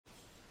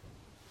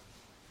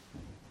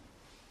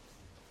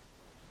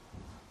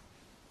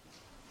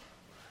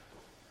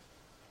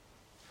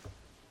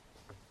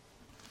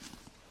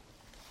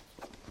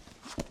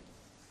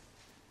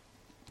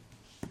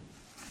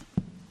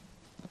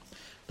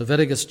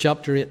Leviticus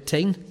chapter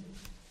 18.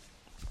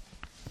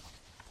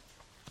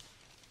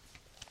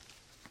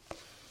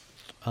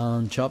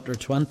 And chapter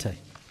 20.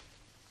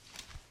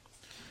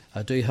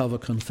 I do have a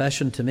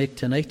confession to make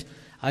tonight.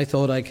 I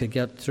thought I could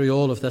get through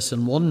all of this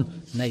in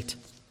one night.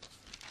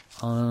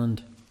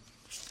 And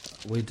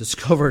we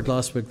discovered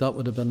last week that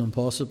would have been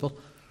impossible.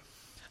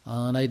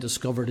 And I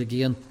discovered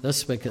again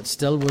this week it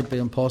still would be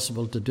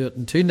impossible to do it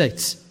in 2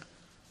 nights.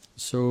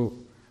 So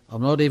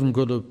I'm not even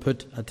going to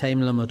put a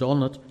time limit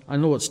on it. I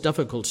know it's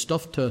difficult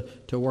stuff to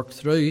work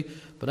through,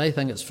 but I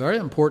think it's very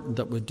important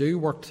that we do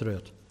work through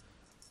it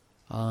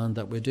and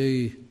that we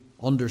do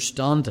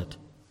understand it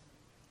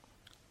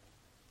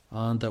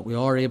and that we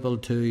are able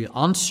to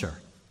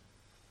answer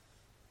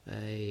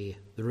the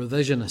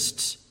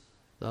revisionists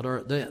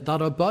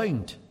that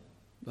abound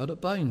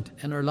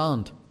in our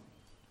land,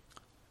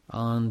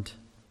 and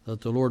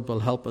that the Lord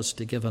will help us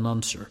to give an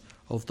answer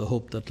of the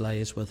hope that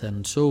lies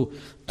within. So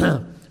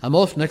I'm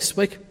off next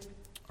week.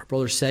 Our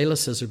brother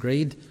Silas has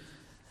agreed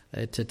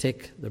to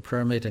take the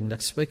prayer meeting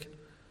next week,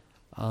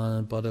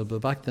 but I'll be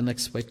back the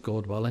next week,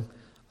 God willing,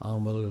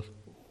 and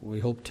we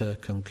hope to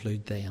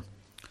conclude then.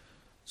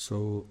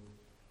 So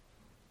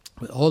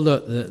all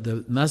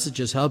the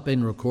messages have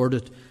been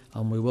recorded,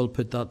 and we will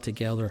put that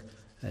together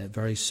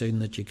very soon,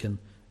 that you can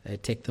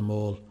take them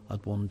all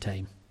at one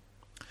time.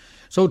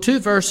 So 2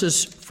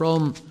 verses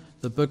from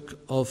the book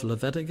of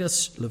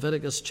Leviticus.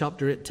 Leviticus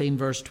chapter 18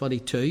 verse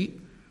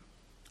 22.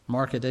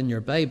 Mark it in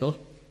your Bible.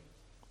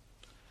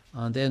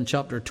 And then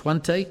chapter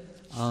 20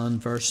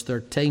 and verse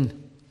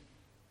 13.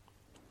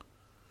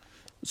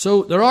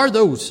 So there are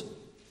those,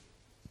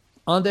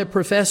 and they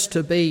profess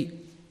to be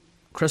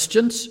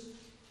Christians,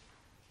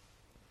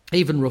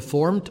 even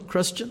Reformed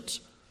Christians,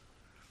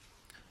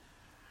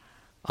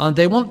 and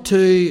they want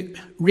to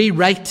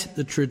rewrite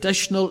the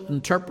traditional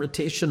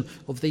interpretation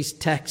of these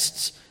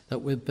texts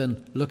that we've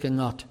been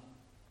looking at.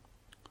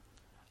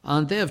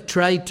 And they have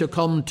tried to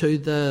come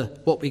to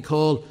what we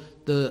call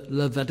the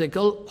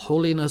Levitical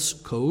Holiness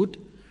Code,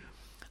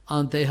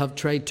 and they have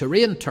tried to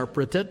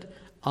reinterpret it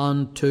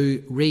and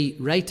to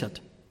rewrite it.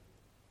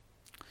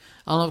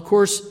 And of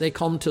course they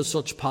come to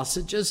such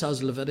passages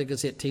as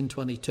Leviticus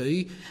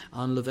 18:22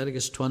 and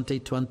Leviticus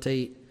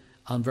 20:20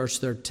 and verse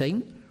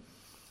 13.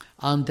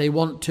 And they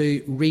want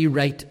to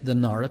rewrite the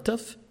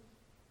narrative.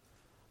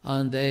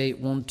 And they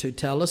want to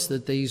tell us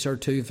that these are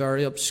 2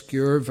 very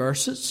obscure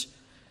verses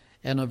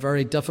in a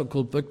very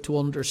difficult book to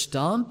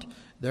understand.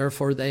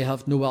 Therefore, they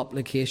have no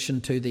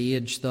application to the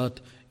age that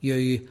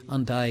you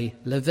and I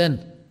live in.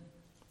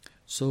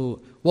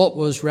 So what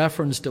was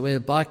referenced way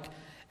back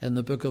in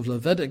the book of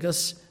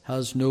Leviticus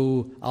has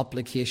no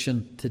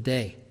application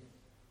today.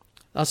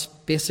 That's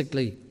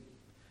basically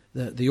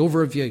the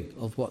overview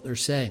of what they're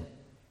saying.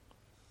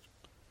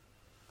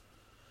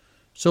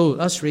 So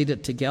let's read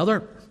it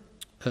together.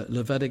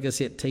 Leviticus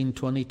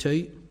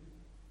 18:22.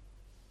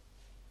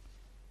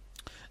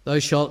 Thou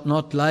shalt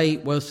not lie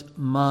with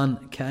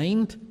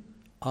mankind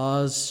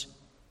as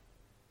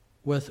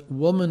with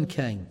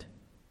womankind.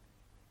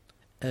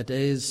 It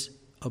is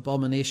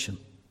abomination.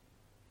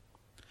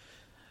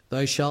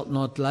 Thou shalt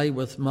not lie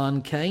with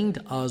mankind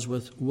as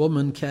with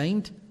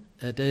womankind.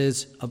 It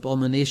is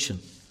abomination.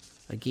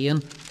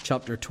 Again,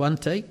 chapter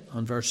 20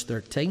 and verse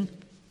 13.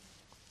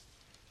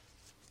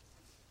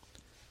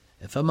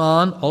 If a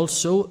man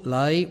also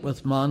lie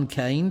with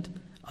mankind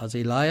as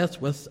he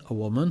lieth with a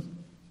woman,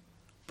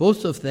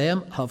 both of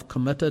them have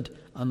committed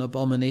an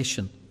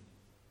abomination.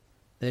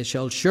 They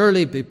shall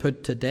surely be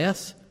put to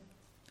death.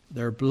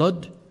 Their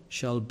blood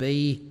shall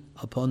be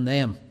upon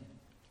them.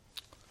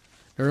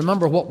 Now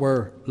remember what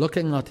we're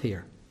looking at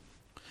here.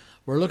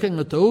 We're looking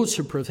at those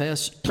who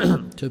profess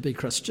to be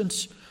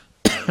Christians,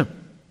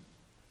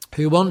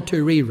 who want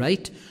to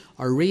rewrite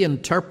or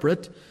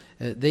reinterpret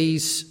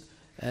these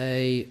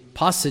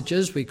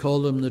passages. We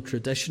call them the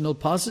traditional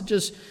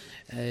passages.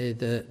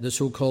 The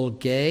so-called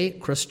gay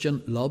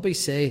Christian lobby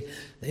say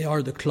they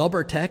are the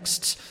clubber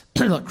texts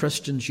that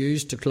Christians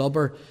use to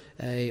clubber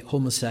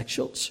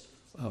homosexuals.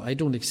 I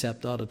don't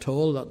accept that at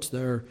all. That's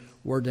their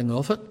wording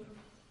of it.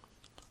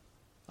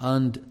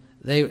 And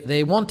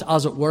they want,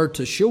 as it were,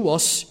 to show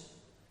us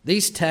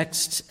these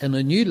texts in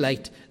a new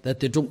light, that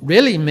they don't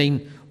really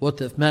mean what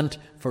they've meant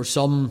for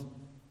some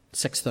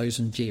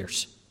 6,000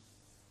 years.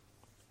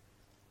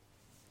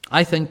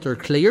 I think they're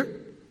clear,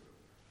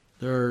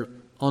 they're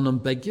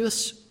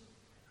unambiguous,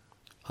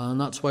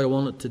 and that's why I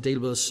wanted to deal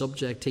with this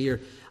subject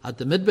here at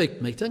the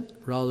midweek meeting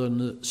rather than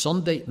the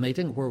Sunday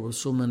meeting, where with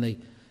so many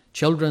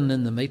children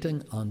in the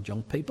meeting and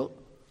young people,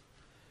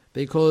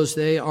 because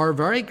they are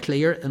very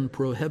clear in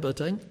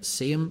prohibiting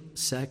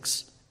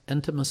same-sex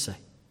intimacy.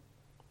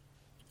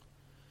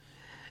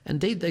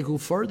 Indeed, they go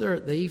further,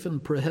 they even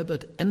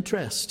prohibit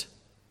interest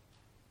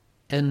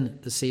in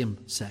the same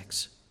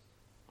sex.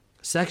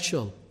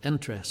 Sexual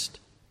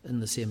interest in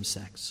the same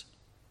sex.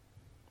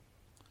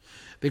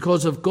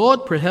 Because if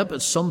God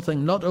prohibits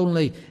something, not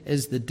only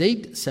is the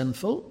deed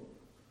sinful,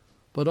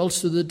 but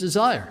also the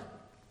desire.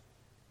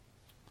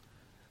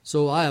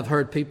 So I have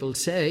heard people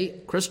say,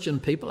 Christian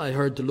people, I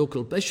heard the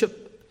local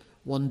bishop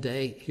one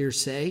day hear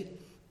say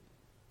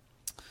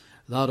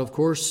that, of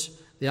course,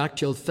 the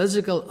actual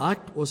physical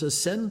act was a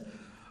sin,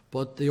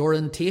 but the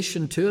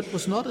orientation to it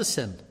was not a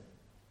sin.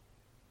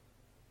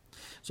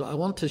 So I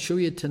want to show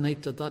you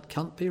tonight that that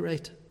can't be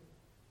right.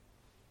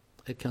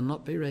 It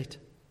cannot be right.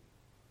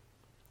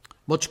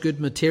 Much good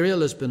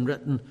material has been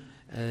written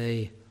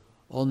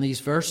on these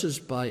verses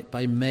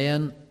by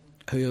men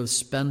who have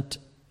spent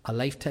a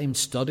lifetime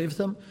study of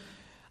them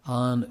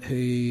and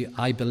who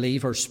I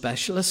believe are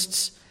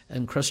specialists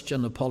in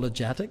Christian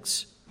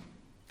apologetics.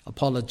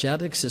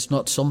 Apologetics is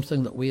not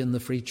something that we in the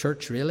Free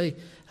Church really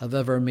have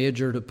ever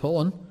majored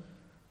upon,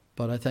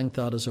 but I think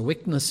that is a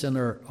weakness in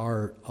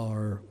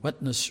our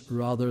witness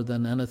rather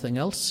than anything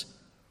else.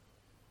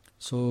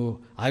 So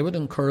I would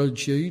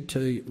encourage you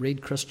to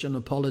read Christian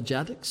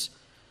apologetics.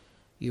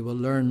 You will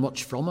learn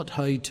much from it,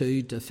 how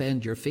to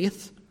defend your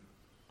faith.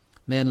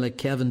 Men like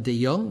Kevin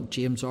DeYoung,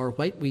 James R.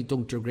 White, we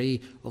don't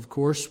agree, of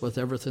course, with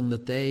everything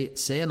that they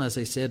say. And as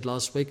I said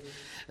last week,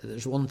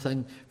 there's one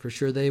thing for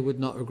sure, they would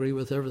not agree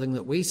with everything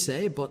that we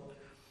say, but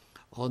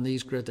on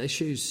these great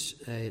issues,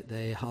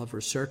 they have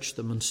researched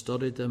them and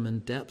studied them in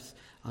depth,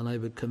 and I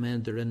would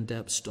commend their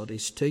in-depth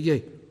studies to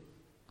you.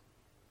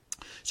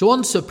 So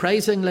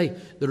unsurprisingly,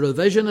 the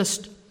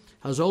revisionist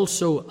has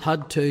also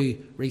had to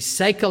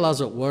recycle, as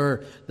it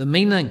were, the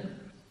meaning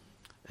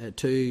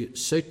to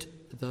suit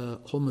the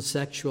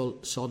homosexual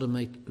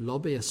sodomite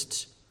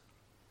lobbyists.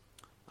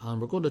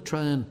 And we're going to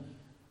try and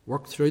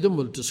work through them.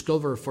 We'll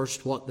discover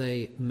first what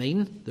they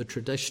mean, the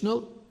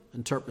traditional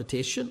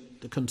interpretation,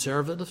 the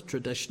conservative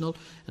traditional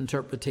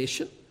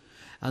interpretation.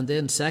 And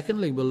then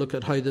secondly, we'll look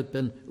at how they've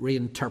been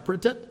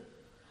reinterpreted.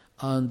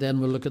 And then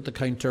we'll look at the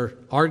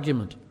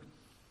counter-argument.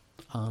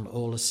 And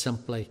all as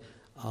simply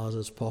as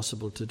is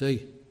possible to do.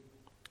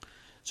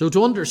 So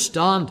to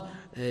understand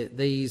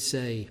these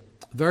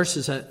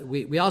verses,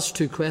 we ask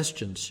two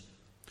questions.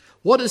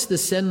 What is the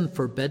sin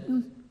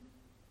forbidden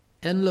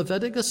in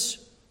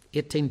Leviticus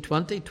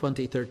 18:20,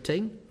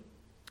 20:13?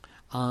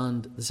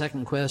 And the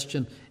second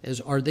question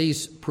is, are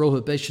these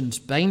prohibitions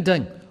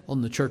binding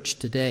on the church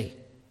today?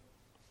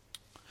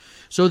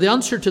 So the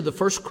answer to the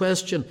first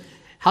question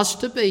has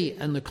to be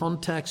in the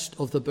context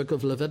of the book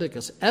of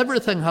Leviticus.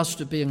 Everything has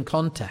to be in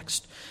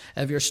context.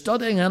 If you're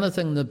studying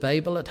anything in the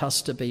Bible, it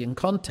has to be in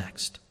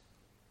context.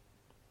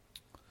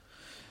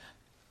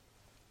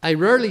 I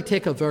rarely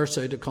take a verse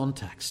out of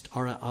context,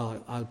 or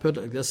I'll put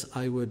it like this,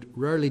 I would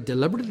rarely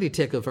deliberately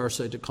take a verse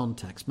out of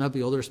context.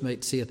 Maybe others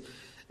might see it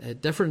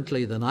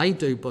differently than I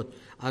do, but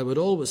I would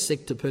always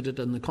seek to put it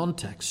in the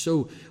context.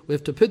 So we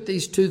have to put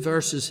these two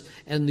verses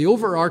in the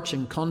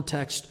overarching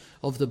context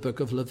of the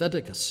book of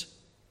Leviticus.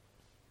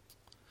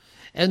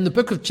 In the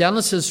book of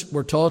Genesis,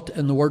 we're taught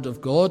in the Word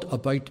of God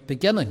about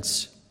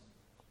beginnings.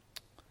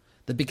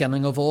 The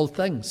beginning of all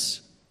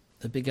things.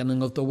 The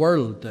beginning of the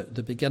world.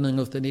 The beginning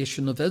of the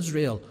nation of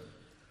Israel,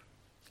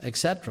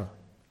 etc.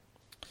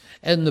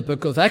 In the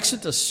book of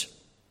Exodus,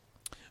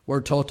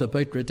 we're taught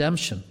about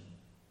redemption.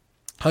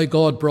 How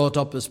God brought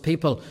up his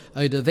people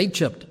out of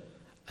Egypt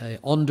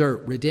under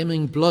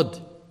redeeming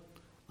blood.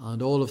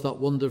 And all of that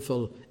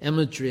wonderful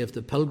imagery of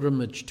the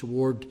pilgrimage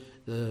toward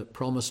the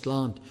promised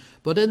land.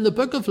 But in the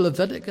book of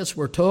Leviticus,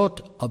 we're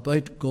taught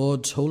about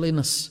God's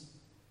holiness.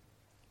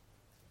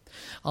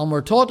 And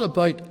we're taught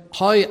about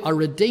how a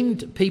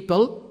redeemed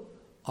people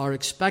are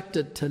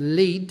expected to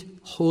lead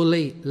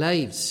holy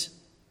lives.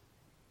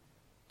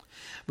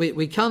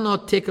 We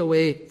cannot take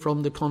away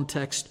from the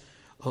context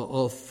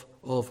of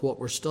what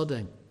we're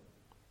studying.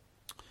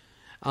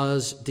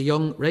 As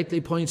DeYoung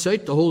rightly points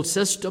out, the whole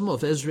system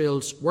of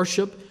Israel's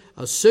worship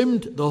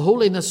assumed the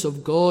holiness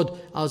of God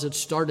as its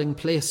starting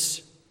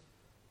place.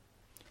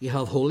 You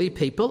have holy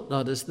people,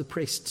 that is the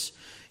priests.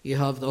 You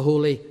have the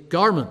holy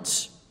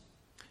garments.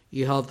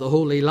 You have the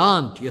holy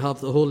land. You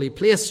have the holy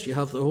place. You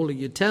have the holy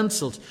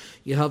utensils.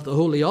 You have the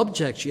holy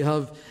objects. You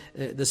have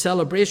the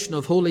celebration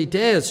of holy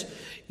days.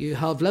 You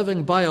have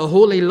living by a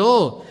holy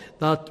law,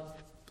 that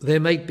they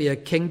might be a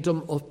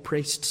kingdom of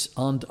priests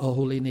and a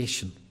holy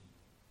nation.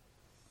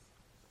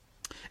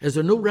 Is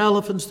there no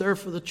relevance there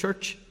for the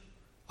church?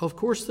 Of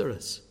course there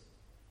is.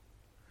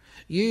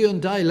 You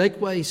and I,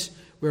 likewise,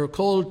 we're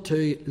called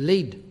to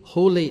lead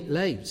holy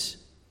lives.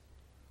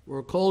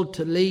 We're called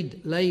to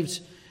lead lives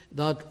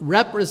that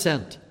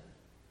represent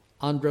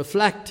and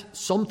reflect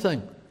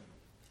something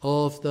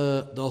of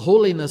the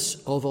holiness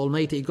of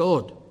Almighty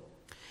God.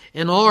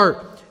 In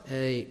our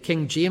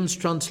King James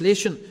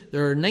translation,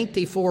 there are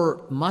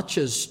 94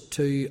 matches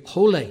to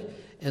holy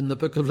in the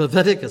book of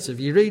Leviticus. If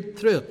you read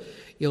through it,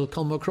 you'll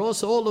come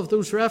across all of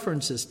those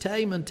references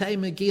time and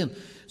time again.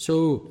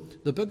 So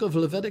the book of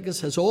Leviticus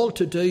has all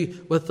to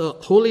do with the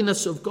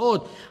holiness of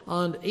God.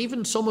 And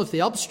even some of the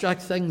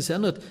abstract things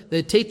in it,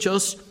 they teach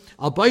us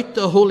about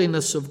the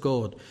holiness of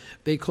God.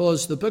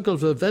 Because the book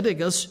of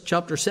Leviticus,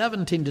 chapter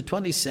 17 to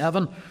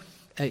 27,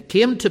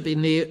 came to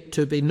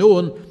be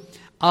known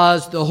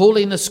as the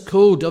holiness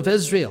code of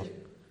Israel.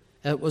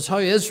 It was how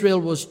Israel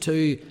was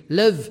to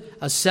live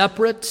a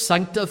separate,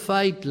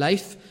 sanctified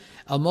life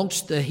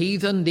amongst the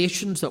heathen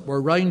nations that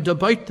were round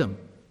about them.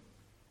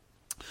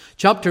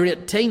 Chapter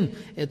 18,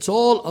 it's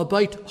all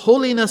about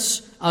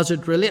holiness as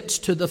it relates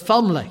to the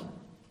family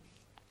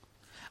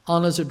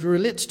and as it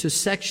relates to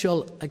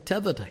sexual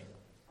activity.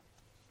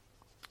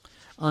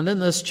 And in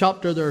this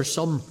chapter there are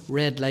some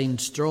red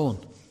lines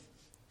drawn.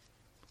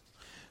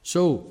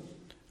 So,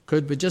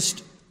 could we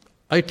just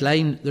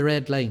outline the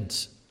red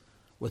lines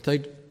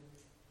without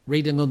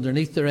reading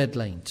underneath the red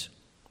lines?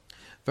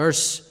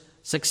 Verse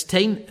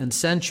 16,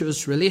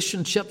 incestuous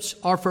relationships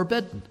are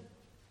forbidden.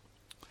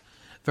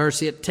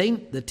 Verse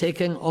 18, the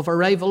taking of a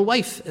rival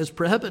wife is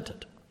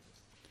prohibited.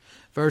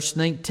 Verse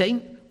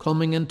 19,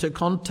 coming into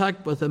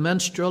contact with a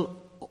menstrual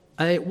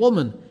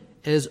woman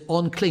is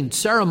unclean,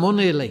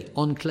 ceremonially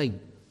unclean.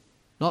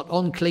 Not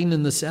unclean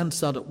in the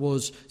sense that it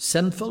was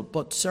sinful,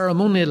 but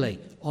ceremonially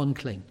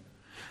unclean.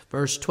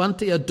 Verse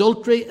 20,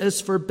 adultery is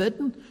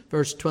forbidden.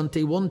 Verse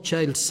 21,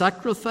 child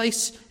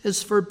sacrifice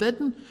is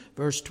forbidden.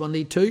 Verse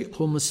 22,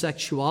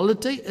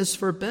 homosexuality is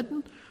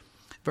forbidden.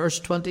 Verse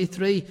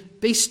 23,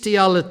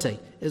 bestiality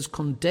is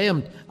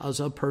condemned as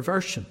a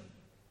perversion.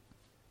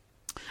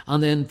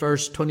 And then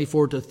verse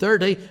 24 to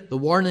 30, the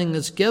warning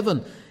is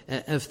given.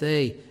 If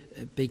they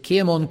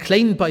became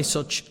unclean by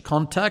such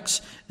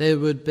contacts, they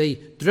would be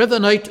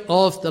driven out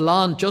of the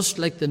land, just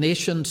like the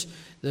nations,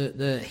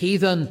 the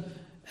heathen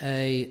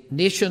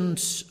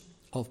nations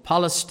of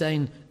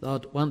Palestine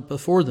that went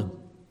before them.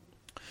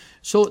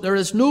 So there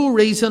is no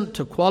reason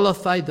to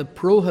qualify the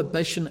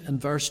prohibition in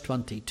verse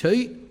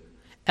 22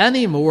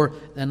 any more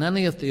than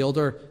any of the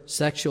other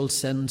sexual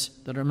sins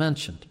that are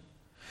mentioned.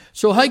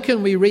 So how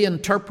can we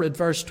reinterpret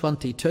verse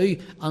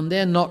 22 and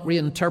then not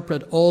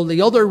reinterpret all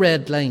the other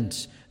red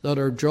lines that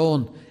are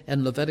drawn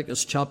in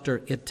Leviticus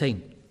chapter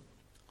 18?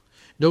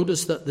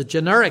 Notice that the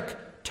generic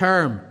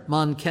term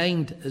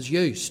mankind is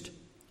used,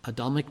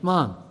 Adamic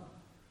man.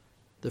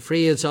 The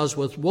phrase as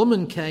with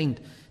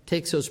womankind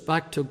takes us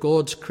back to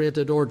God's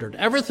created order.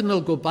 Everything will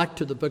go back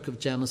to the book of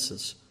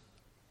Genesis.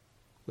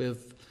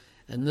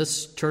 In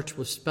this church,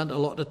 we've spent a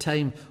lot of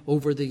time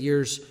over the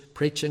years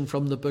preaching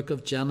from the book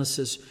of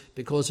Genesis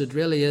because it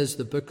really is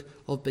the book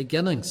of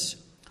beginnings.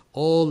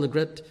 All the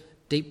great,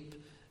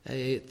 deep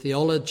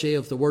theology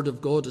of the Word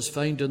of God is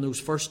found in those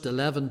first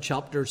 11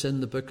 chapters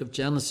in the book of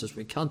Genesis.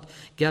 We can't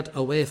get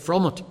away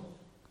from it.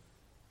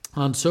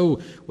 And so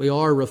we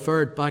are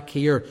referred back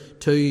here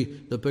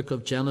to the book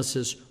of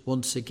Genesis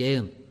once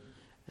again.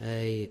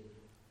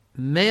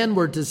 Men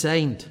were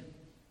designed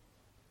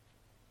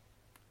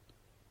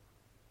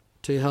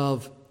to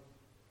have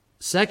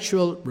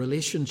sexual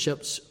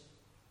relationships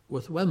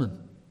with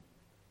women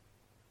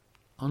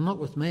and not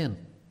with men.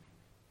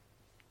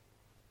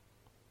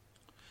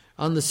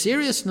 And the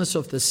seriousness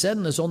of the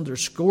sin is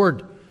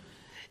underscored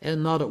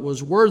in that it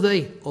was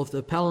worthy of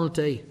the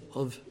penalty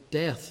of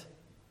death,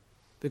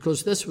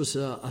 because this was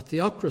a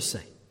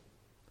theocracy.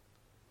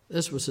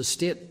 This was a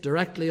state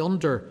directly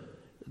under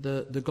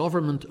the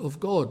government of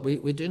God.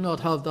 We do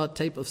not have that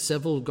type of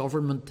civil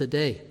government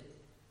today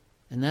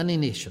in any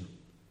nation.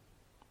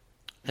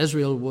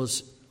 Israel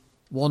was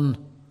one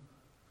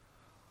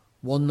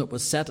that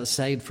was set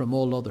aside from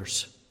all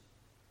others.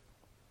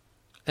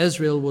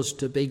 Israel was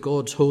to be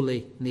God's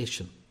holy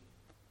nation.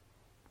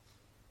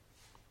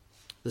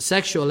 The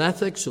sexual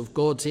ethics of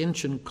God's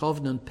ancient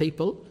covenant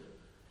people,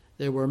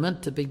 they were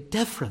meant to be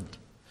different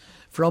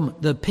from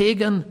the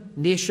pagan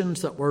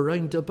nations that were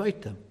round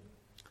about them.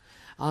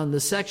 And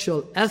the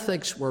sexual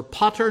ethics were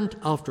patterned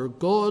after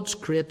God's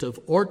creative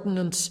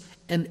ordinance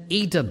in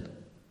Eden,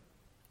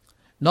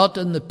 not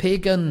in the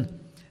pagan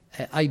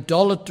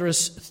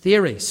idolatrous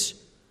theories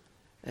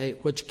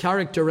which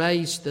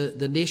characterized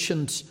the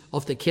nations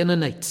of the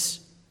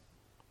Canaanites.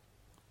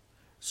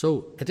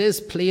 So it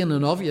is plain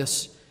and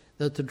obvious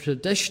that the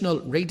traditional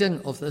reading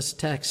of this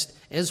text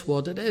is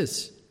what it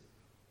is.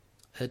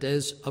 It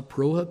is a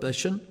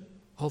prohibition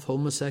of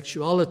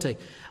homosexuality.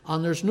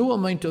 And there's no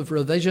amount of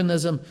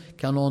revisionism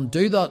can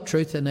undo that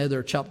truth in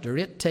either chapter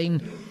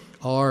 18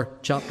 or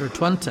chapter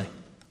 20.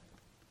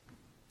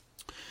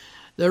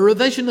 The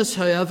revisionists,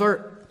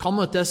 however, come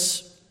at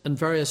this in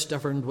various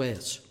different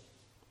ways.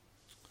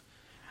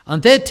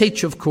 And they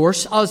teach, of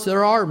course, as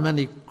there are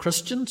many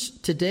Christians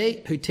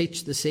today who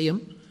teach the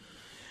same,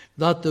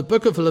 that the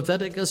book of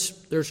Leviticus,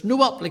 there's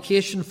no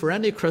application for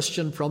any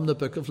Christian from the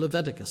book of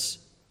Leviticus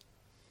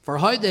for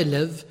how they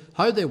live,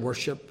 how they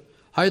worship,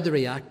 how they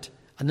react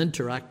and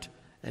interact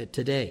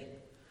today.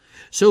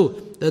 So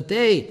that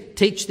they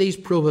teach these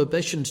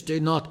prohibitions do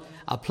not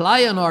apply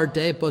in our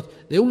day,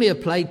 but they only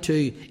apply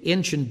to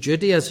ancient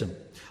Judaism.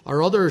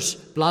 Or others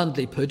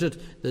blandly put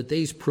it that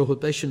these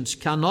prohibitions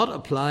cannot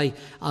apply,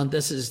 and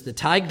this is the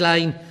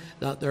tagline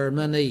that there are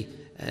many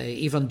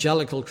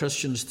evangelical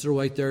Christians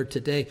throw out there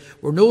today.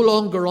 We're no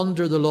longer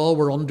under the law,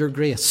 we're under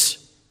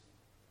grace.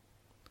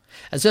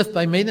 As if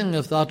by meaning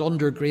of that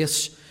under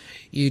grace,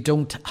 you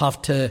don't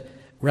have to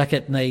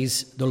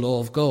recognize the law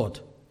of God,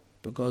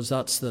 because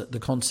that's the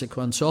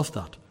consequence of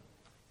that.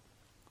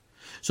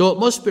 So it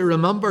must be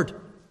remembered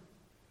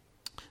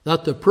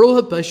that the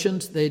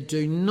prohibitions, they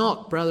do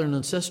not, brethren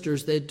and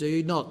sisters, they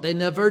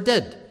never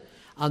did,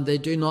 and they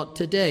do not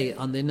today,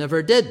 and they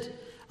never did,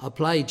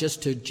 apply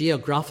just to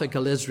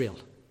geographical Israel.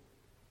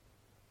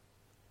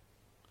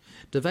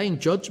 Divine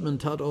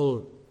judgment had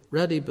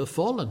already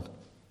befallen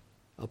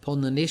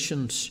upon the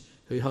nations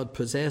who had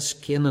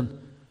possessed Canaan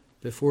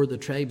before the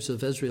tribes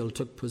of Israel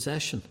took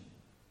possession.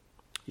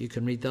 You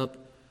can read that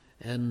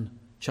in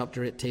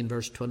chapter 18,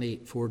 verse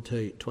 24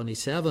 to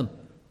 27.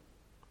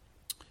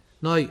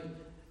 Now,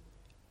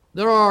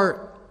 there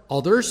are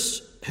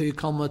others who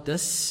come at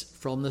this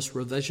from this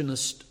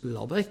revisionist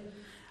lobby,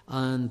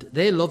 and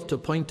they love to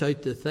point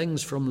out the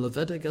things from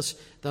Leviticus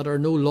that are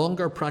no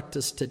longer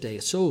practiced today.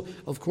 So,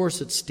 of course,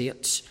 it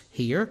states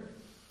here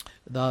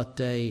that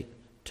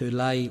to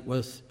lie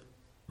with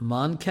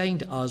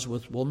mankind as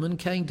with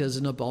womankind is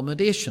an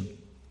abomination.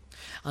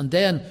 And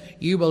then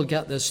you will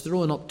get this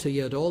thrown up to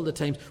you at all the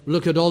times.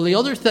 Look at all the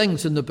other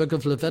things in the book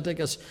of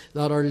Leviticus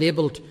that are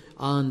labelled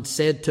and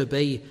said to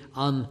be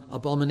an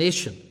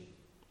abomination.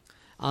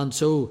 And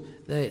so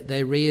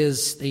they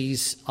raise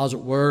these, as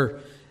it were,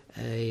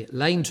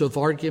 lines of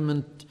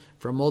argument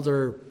from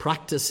other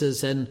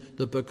practices in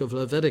the book of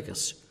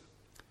Leviticus.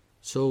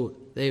 So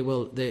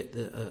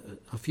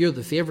a few of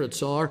the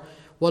favourites are,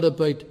 what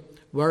about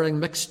wearing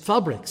mixed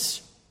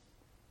fabrics?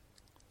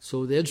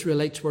 So the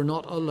Israelites were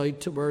not allowed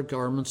to wear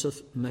garments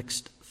of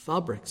mixed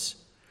fabrics.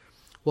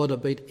 What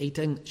about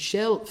eating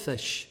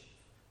shellfish?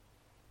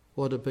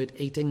 What about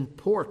eating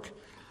pork?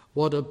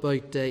 What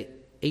about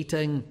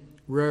eating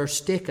rare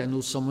steak? I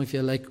know some of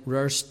you like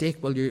rare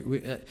steak. Well,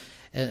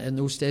 in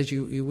those days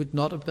you would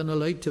not have been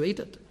allowed to eat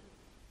it.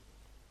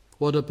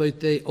 What about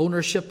the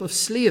ownership of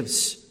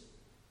slaves?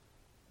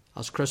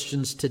 As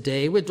Christians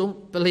today, we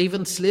don't believe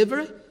in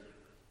slavery.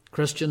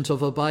 Christians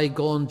of a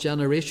bygone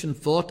generation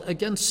fought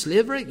against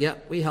slavery.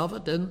 Yet we have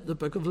it in the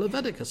book of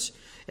Leviticus.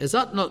 Is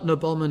that not an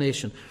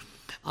abomination?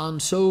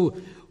 And so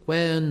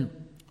when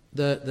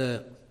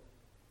the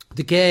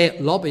gay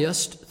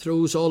lobbyist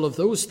throws all of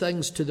those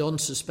things to the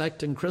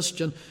unsuspecting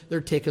Christian, they're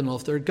taken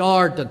off their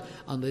guard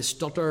and they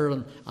stutter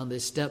and they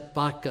step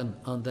back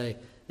and they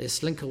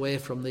slink away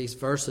from these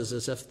verses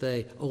as if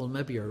well,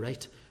 maybe you're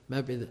right.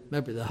 Maybe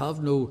they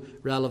have no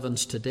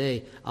relevance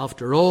today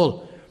after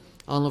all.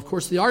 And of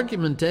course the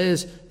argument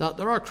is that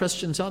there are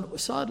Christians, and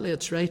sadly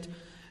it's right,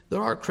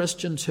 there are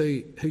Christians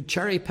who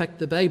cherry pick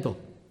the Bible.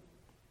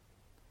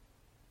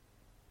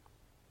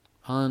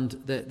 And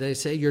they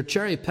say you're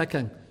cherry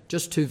picking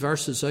just 2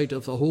 verses out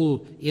of the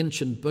whole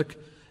ancient book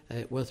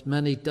with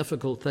many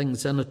difficult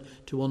things in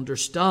it to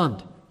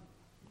understand.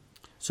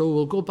 So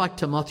we'll go back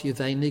to Matthew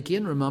Vine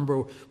again.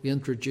 Remember, we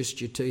introduced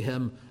you to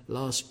him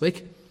last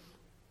week.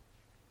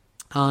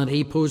 And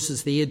he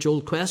poses the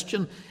age-old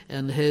question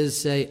in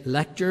his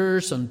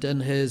lectures and in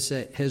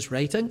his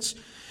writings.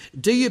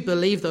 Do you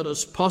believe that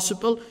it's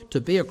possible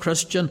to be a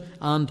Christian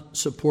and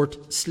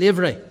support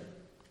slavery?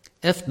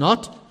 If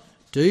not,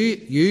 do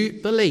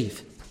you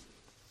believe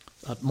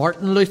that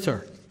Martin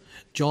Luther,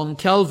 John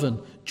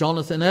Calvin,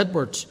 Jonathan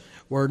Edwards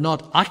were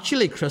not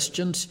actually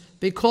Christians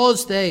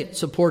because they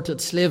supported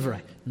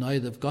slavery? Now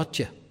they've got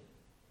you.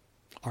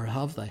 Or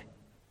have they?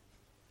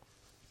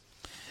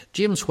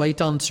 James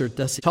White answered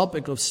this. The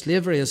topic of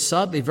slavery is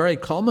sadly very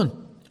common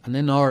and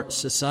in our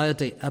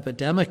society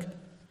epidemic,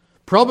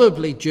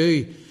 probably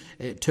due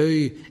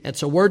to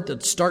it's a word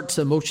that starts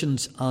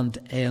emotions and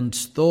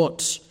ends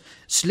thoughts.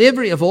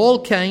 Slavery of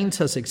all kinds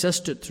has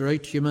existed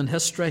throughout human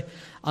history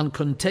and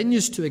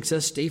continues to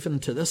exist even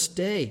to this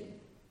day.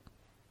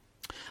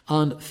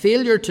 And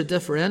failure to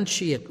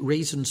differentiate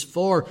reasons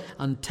for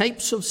and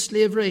types of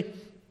slavery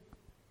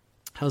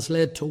has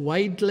led to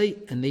widely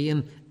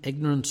inane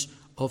ignorance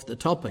of the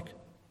topic.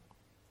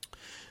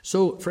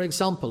 So, for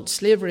example,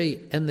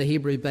 slavery in the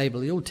Hebrew Bible,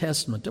 the Old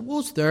Testament, it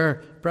was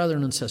there,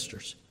 brethren and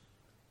sisters.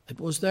 It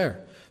was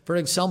there. For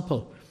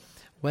example,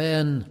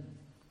 when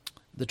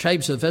the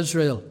tribes of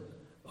Israel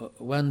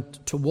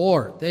went to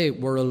war, they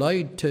were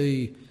allowed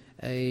to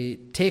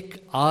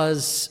take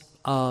as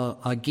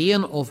a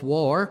gain of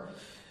war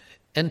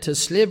into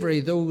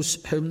slavery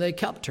those whom they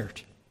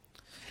captured.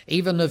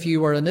 Even if you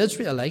were an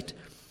Israelite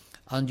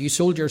and you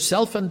sold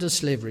yourself into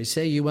slavery,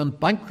 say you went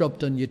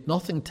bankrupt and you'd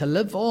nothing to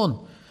live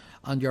on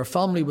and your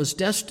family was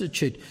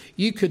destitute,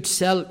 you could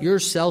sell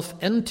yourself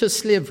into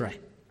slavery.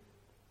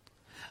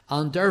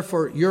 And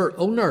therefore your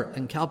owner,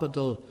 in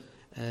capital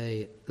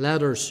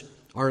letters,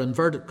 or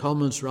inverted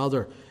commas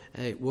rather,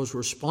 was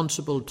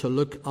responsible to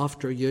look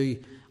after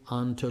you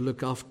and to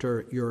look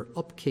after your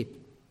upkeep.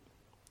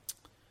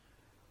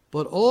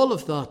 But all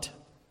of that,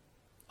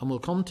 and we'll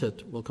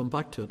come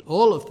back to it,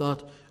 all of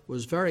that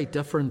was very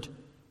different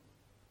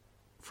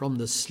from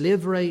the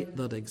slavery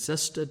that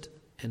existed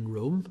in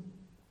Rome,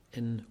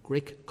 in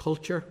Greek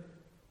culture,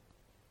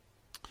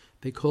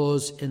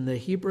 because in the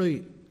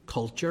Hebrew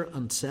culture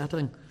and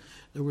setting,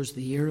 there was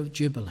the year of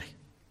Jubilee,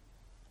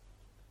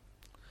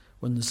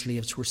 when the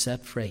slaves were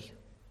set free.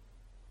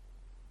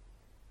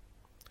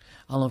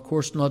 And of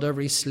course, not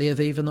every slave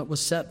even that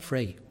was set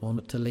free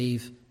wanted to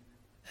leave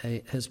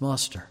his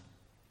master.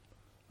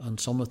 And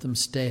some of them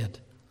stayed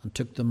and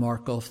took the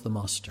mark off the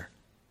master.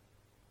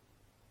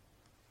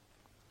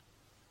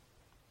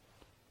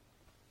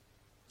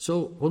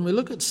 So when we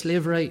look at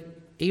slavery,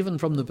 even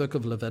from the book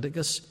of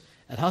Leviticus,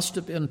 it has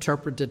to be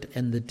interpreted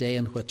in the day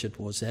in which it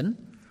was in.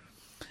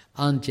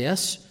 And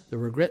yes, there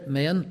were great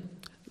men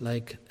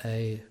like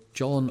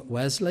John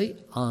Wesley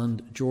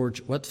and George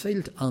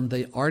Whitefield, and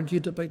they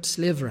argued about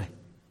slavery.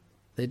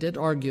 They did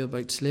argue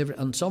about slavery,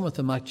 and some of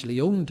them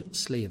actually owned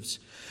slaves.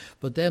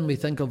 But then we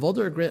think of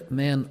other great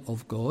men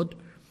of God,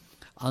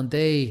 and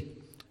they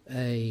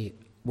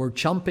were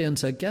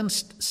champions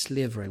against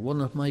slavery.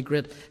 One of my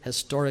great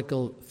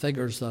historical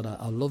figures that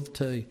I love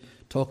to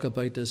talk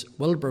about is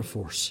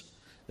Wilberforce,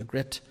 the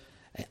great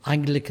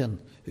Anglican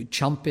who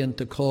championed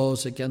the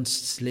cause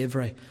against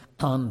slavery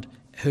and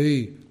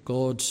who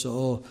God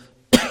saw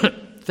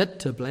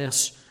fit to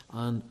bless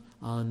and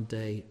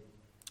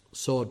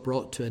saw it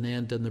brought to an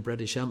end in the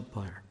British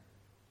Empire.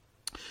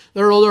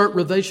 There are other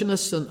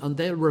revisionists, and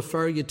they'll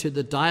refer you to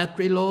the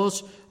dietary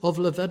laws of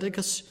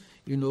Leviticus.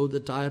 You know the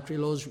dietary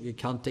laws. You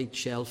can't eat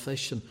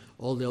shellfish and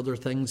all the other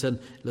things in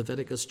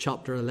Leviticus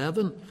chapter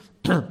 11.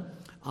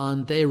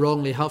 And they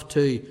wrongly have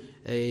to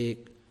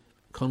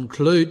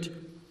conclude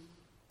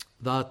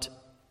that,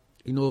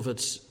 if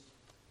it's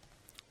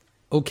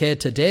okay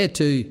today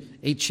to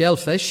eat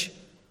shellfish,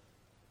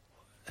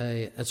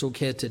 it's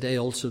okay today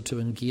also to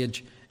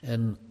engage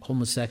in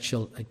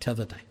homosexual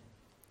activity.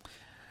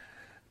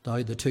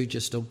 Now, the two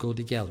just don't go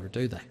together,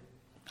 do they?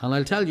 And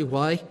I'll tell you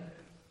why.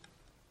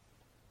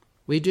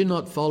 We do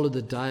not follow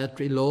the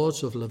dietary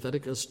laws of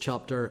Leviticus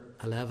chapter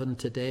 11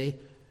 today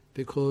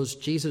because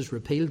Jesus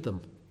repealed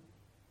them.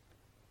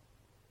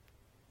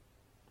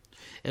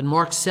 In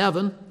Mark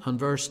 7 and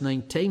verse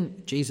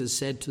 19, Jesus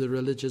said to the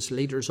religious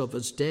leaders of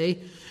his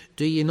day,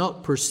 "Do ye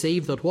not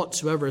perceive that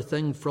whatsoever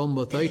thing from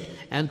without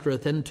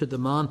entereth into the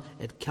man,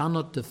 it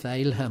cannot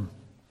defile him?"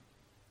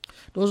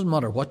 It doesn't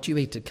matter what you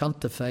eat, it can't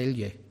defile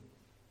you.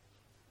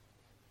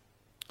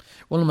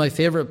 One of my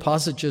favourite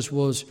passages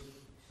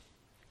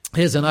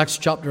is in Acts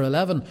chapter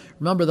 11.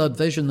 Remember that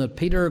vision that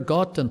Peter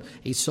got, and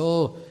he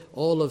saw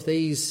all of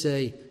these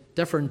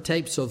different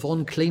types of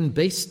unclean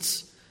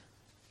beasts,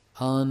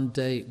 and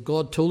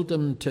God told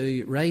him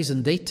to rise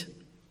and eat.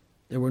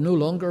 They were no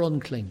longer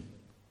unclean.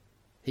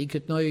 He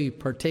could now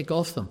partake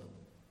of them.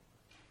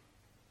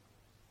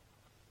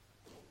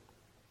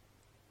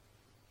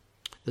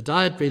 The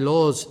dietary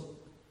laws,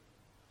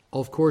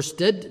 of course,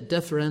 did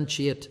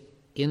differentiate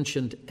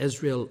ancient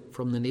Israel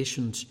from the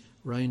nations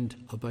round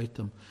about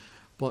them.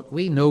 But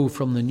we know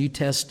from the New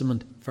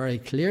Testament very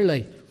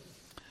clearly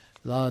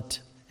that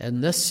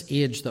in this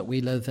age that we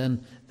live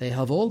in, they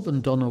have all been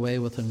done away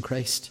with in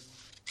Christ.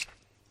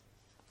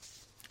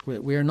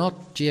 We are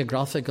not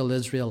geographical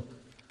Israel.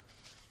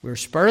 We're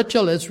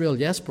spiritual Israel,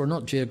 yes, but we're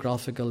not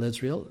geographical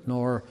Israel,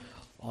 nor,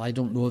 I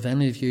don't know of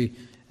any of you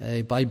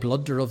by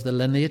blood or of the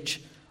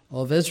lineage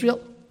of Israel.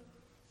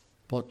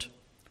 But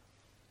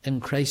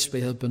in Christ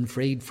we have been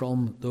freed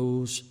from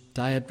those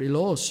dietary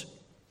laws.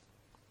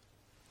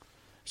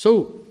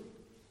 So,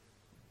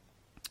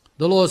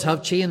 the laws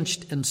have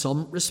changed in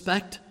some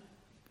respect.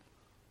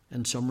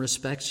 In some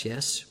respects,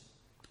 yes,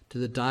 to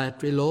the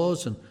dietary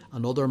laws and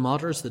other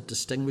matters that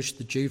distinguish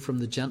the Jew from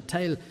the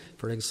Gentile.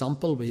 For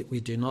example, we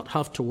do not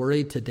have to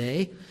worry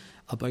today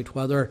about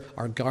whether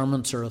our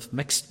garments are of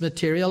mixed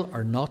material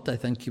or not. I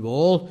think you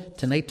all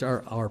tonight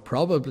are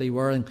probably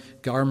wearing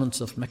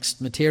garments of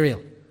mixed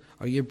material.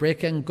 Are you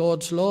breaking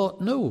God's law?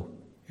 No,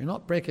 you're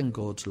not breaking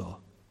God's law.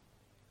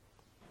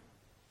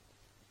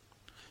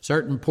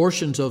 Certain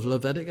portions of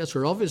Leviticus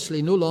are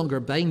obviously no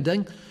longer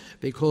binding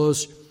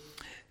because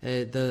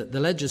the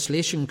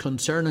legislation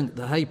concerning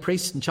the high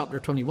priest in chapter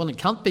 21, it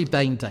can't be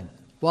binding.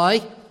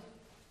 Why?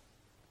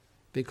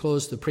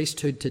 Because the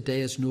priesthood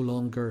today is no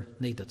longer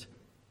needed.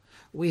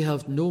 We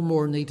have no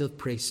more need of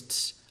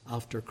priests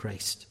after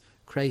Christ.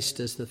 Christ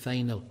is the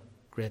final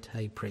great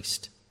high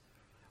priest.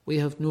 We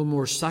have no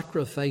more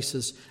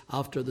sacrifices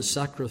after the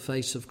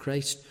sacrifice of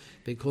Christ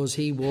because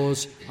he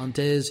was and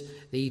is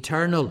the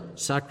eternal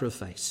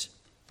sacrifice.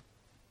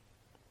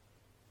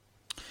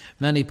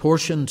 Many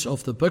portions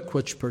of the book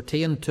which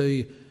pertain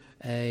to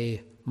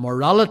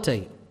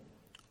morality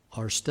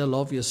are still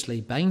obviously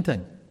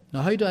binding.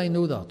 Now, how do I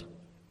know that?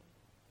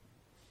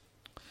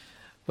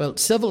 Well,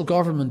 civil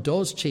government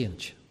does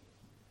change.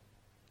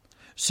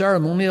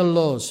 Ceremonial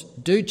laws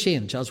do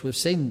change, as we've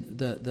seen.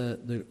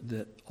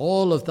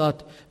 All of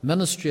that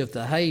ministry of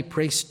the high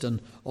priest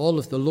and all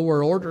of the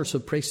lower orders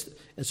of priests,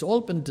 it's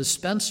all been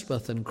dispensed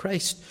with in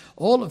Christ.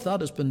 All of that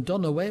has been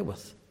done away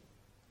with.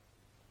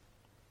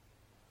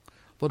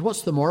 But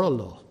what's the moral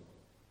law?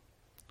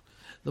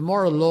 The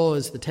moral law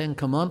is the Ten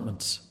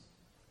Commandments.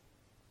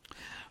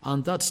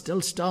 And that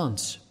still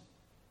stands.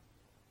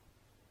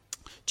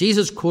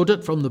 Jesus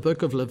quoted from the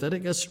book of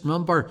Leviticus.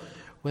 Remember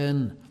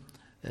when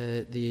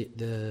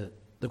the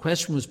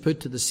question was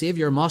put to the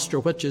Saviour, "Master,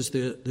 which is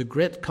the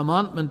great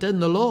commandment in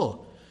the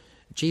law?"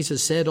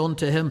 Jesus said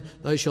unto him,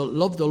 "Thou shalt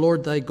love the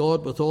Lord thy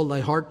God with all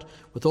thy heart,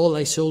 with all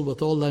thy soul,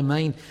 with all thy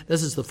mind.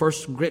 This is the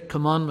first and great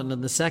commandment,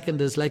 and the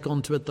second is like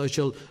unto it, thou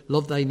shalt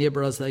love thy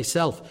neighbour as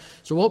thyself."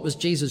 So what was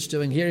Jesus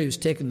doing here? He was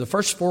taking the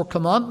first 4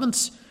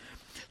 commandments,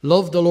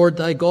 Love the Lord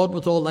thy God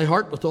with all thy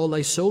heart, with all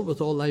thy soul,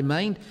 with all thy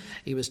mind.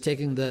 He was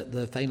taking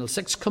the final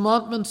 6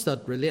 commandments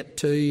that relate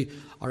to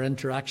our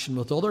interaction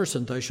with others,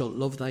 and thou shalt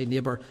love thy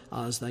neighbour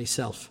as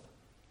thyself.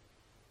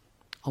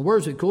 And where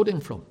is he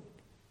quoting from?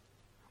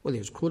 Well, he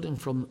was quoting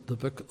from the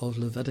book of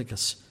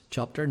Leviticus,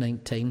 chapter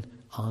 19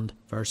 and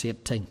verse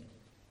 18.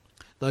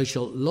 Thou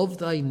shalt love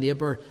thy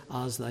neighbour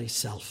as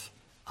thyself.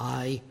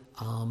 I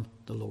am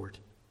the Lord.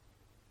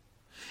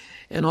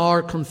 In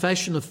our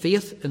confession of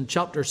faith in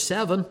chapter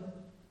 7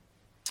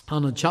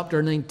 and in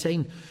chapter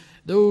 19,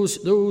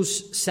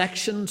 those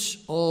sections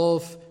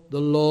of the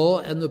law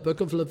in the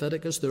book of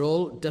Leviticus, they're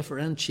all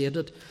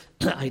differentiated.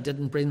 I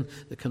didn't bring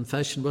the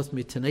confession with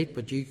me tonight,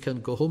 but you can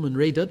go home and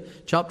read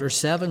it. Chapter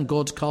 7,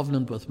 God's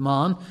covenant with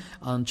man,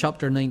 and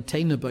chapter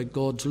 19 about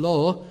God's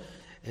law.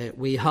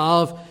 We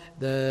have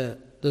the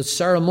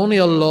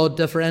ceremonial law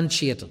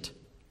differentiated.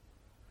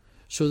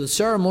 So the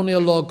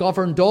ceremonial law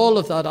governed all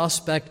of that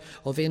aspect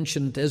of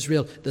ancient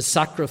Israel, the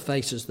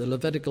sacrifices, the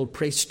Levitical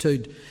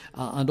priesthood,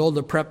 and all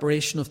the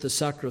preparation of the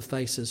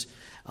sacrifices,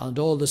 and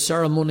all the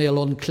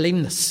ceremonial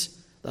uncleanness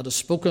that is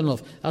spoken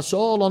of. That's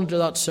all under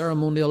that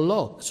ceremonial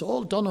law. It's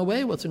all done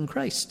away with in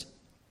Christ.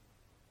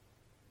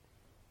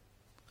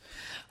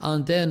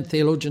 And then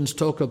theologians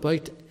talk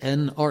about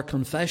in our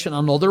confession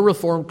and other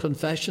Reformed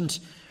confessions,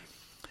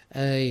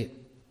 the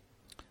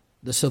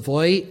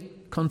Savoy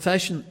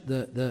Confession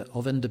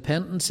of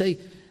Independency,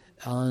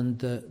 and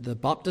the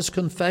Baptist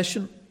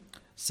Confession,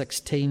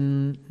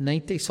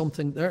 1690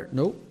 something there.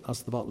 No,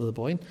 that's the Battle of the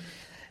Boyne.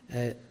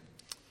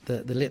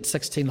 The late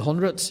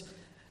 1600s.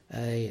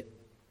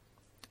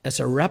 It's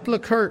a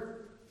replica,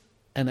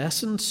 in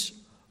essence,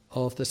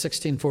 of the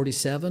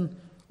 1647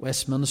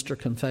 Westminster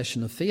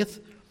Confession of Faith,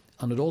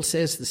 and it all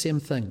says the same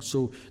thing.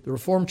 So the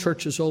Reformed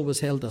Church has always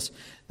held us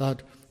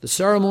that the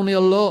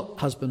ceremonial law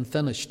has been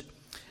finished.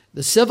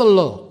 The civil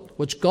law,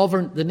 which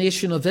governed the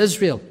nation of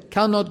Israel,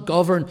 cannot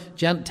govern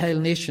Gentile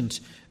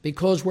nations,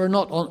 because we're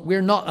not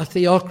a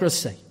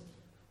theocracy.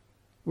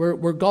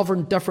 We're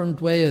governed different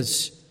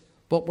ways,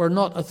 but we're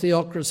not a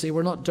theocracy.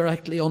 We're not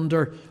directly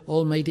under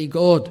Almighty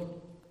God.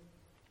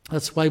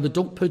 That's why we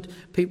don't put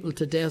people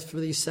to death for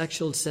these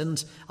sexual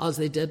sins as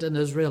they did in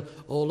Israel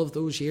all of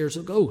those years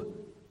ago.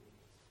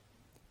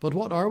 But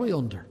what are we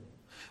under?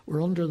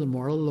 We're under the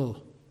moral law,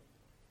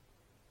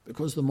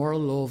 because the moral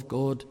law of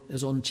God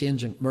is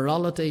unchanging.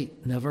 Morality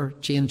never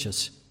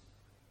changes.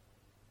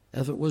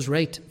 If it was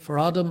right for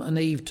Adam and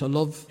Eve to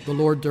love the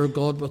Lord their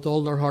God with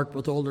all their heart,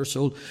 with all their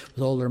soul,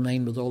 with all their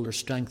mind, with all their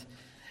strength,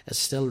 it's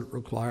still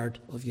required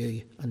of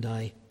you and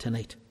I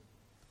tonight.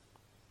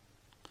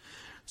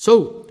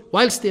 So,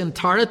 whilst the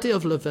entirety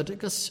of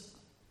Leviticus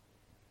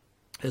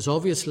is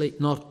obviously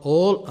not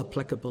all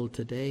applicable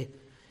today,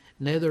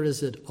 neither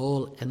is it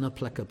all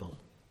inapplicable.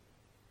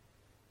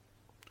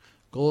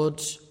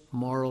 God's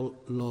moral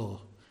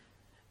law,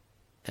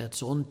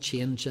 it's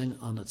unchanging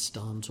and it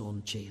stands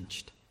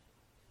unchanged.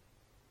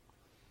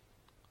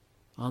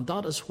 And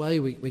that is why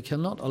we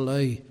cannot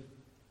allow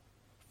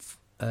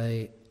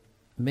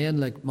men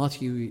like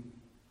Matthew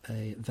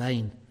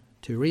Vine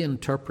to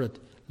reinterpret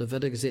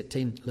Leviticus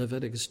 18,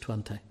 Leviticus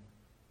 20.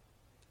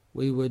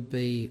 We would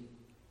be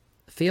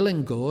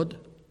failing God.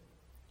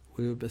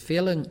 We would be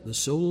failing the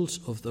souls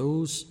of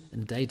those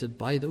indicted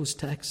by those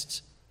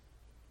texts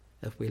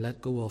if we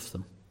let go of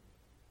them.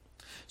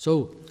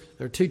 So,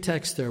 there are 2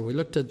 texts there. We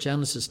looked at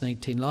Genesis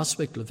 19 last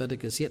week,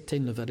 Leviticus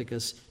 18,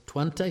 Leviticus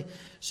 20.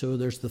 So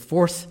there's the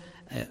 4th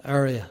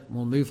area.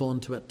 We'll move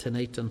on to it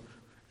tonight, and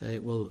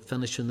we'll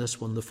finish in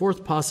this one. The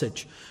 4th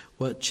passage,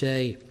 which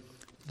the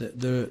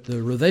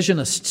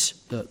revisionists,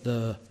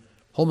 the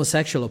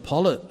homosexual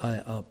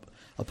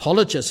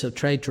apologists have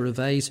tried to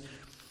revise,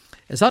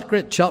 is that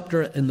great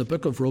chapter in the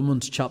book of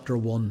Romans, chapter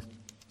 1.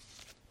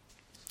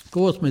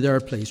 Go with me there,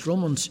 please.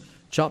 Romans,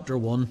 chapter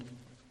 1.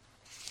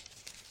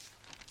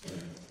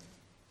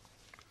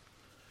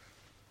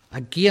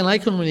 Again, I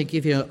can only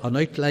give you an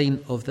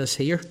outline of this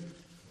here.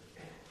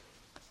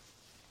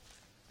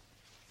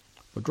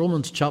 But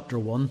Romans chapter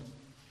 1,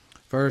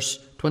 verse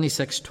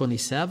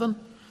 26-27,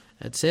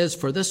 it says,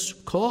 For this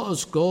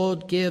cause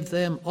God gave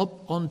them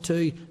up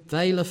unto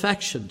vile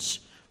affections,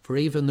 for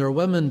even their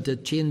women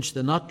did change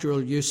the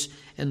natural use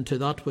into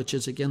that which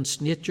is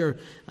against nature,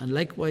 and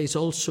likewise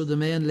also the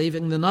men,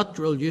 leaving the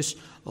natural use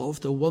of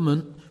the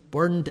woman,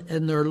 burned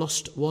in their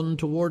lust one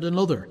toward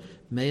another,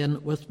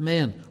 men with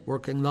men,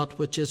 working that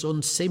which is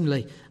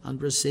unseemly,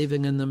 and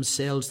receiving in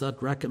themselves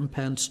that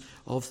recompense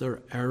of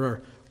their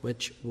error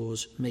which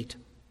was meet.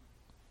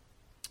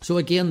 So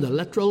again, the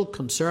literal,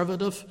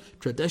 conservative,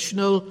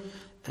 traditional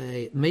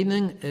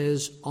meaning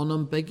is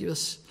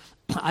unambiguous.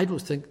 I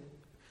don't think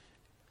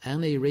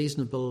any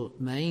reasonable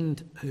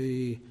mind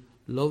who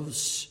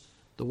loves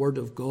the Word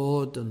of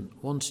God and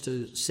wants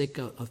to seek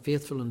a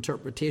faithful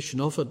interpretation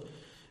of it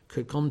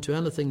could come to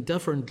anything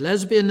different.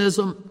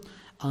 Lesbianism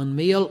and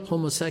male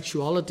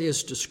homosexuality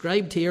is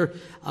described here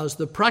as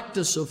the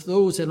practice of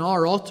those in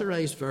our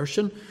authorized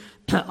version,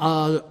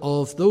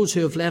 of those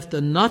who have left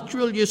the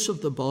natural use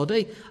of the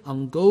body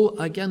and go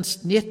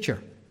against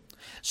nature.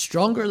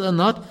 Stronger than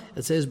that,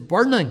 it says,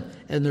 burning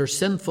in their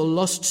sinful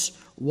lusts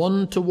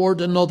one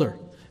toward another,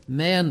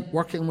 men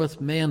working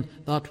with men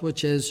that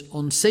which is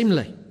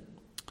unseemly.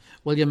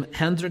 William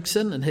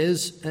Hendrickson, in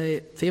his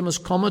famous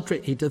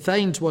commentary, he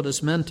defines what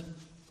is meant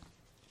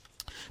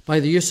by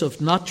the use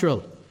of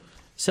natural,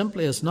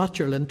 simply as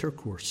natural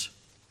intercourse.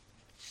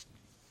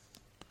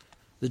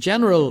 The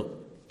general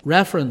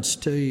reference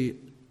to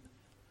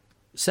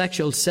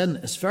sexual sin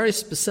is very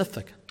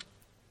specific.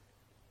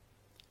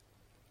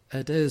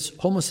 It is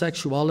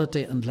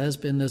homosexuality and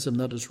lesbianism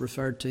that is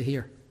referred to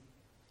here.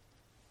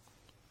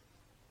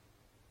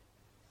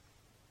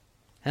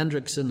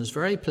 Hendrickson is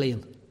very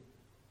plain.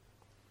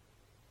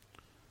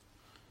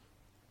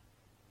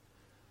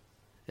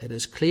 It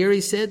is clear,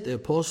 he said, the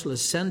apostle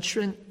is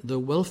censuring the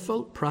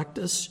willful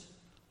practice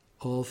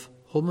of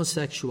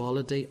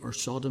homosexuality or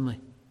sodomy.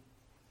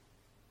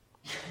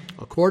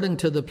 According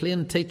to the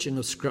plain teaching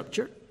of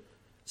Scripture,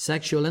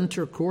 sexual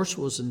intercourse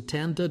was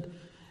intended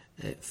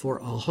for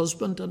a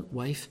husband and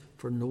wife,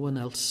 for no one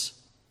else.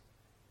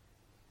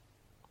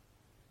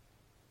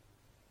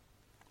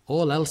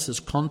 All else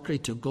is contrary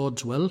to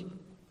God's will,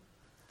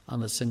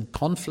 and it's in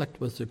conflict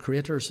with the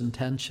Creator's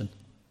intention.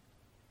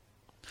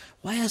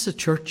 Why, as a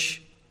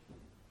church,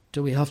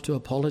 do we have to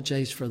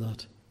apologize for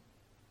that?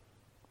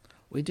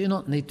 We do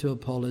not need to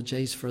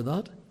apologize for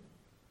that.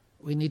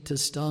 We need to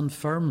stand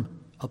firm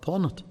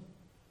upon it.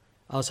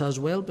 As has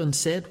well been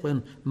said,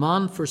 when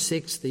man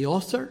forsakes the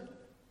author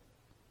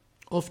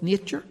of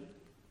nature,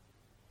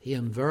 he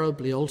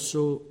invariably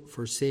also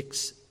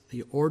forsakes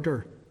the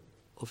order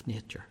of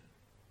nature.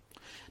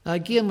 Now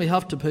again, we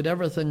have to put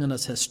everything in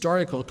its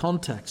historical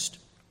context.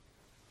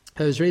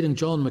 I was reading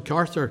John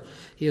MacArthur.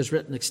 He has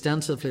written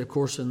extensively, of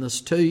course, in this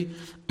too.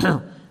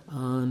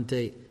 And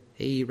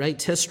he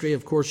writes history,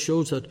 of course,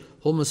 shows that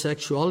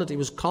homosexuality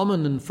was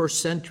common in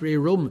first century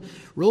Rome.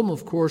 Rome,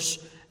 of course,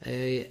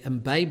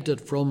 imbibed it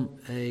from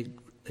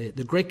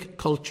the Greek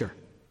culture.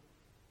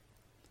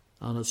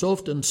 And it's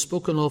often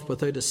spoken of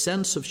without a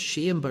sense of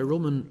shame by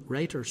Roman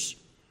writers.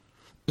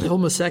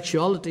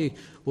 Homosexuality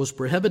was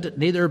prohibited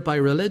neither by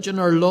religion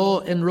or law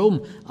in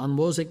Rome and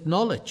was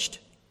acknowledged.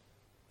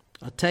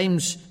 At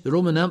times, the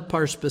Roman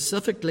Empire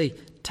specifically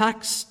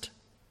taxed,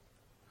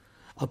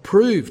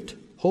 approved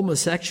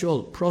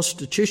homosexual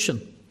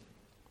prostitution,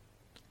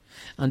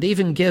 and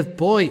even gave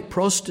boy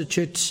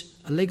prostitutes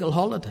a legal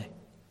holiday.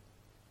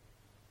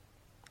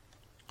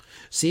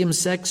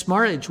 Same-sex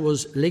marriage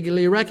was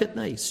legally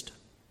recognized,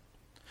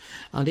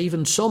 and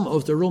even some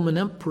of the Roman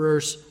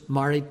emperors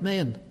married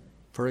men.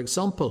 For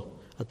example,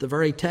 at the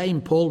very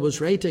time Paul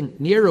was writing,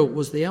 Nero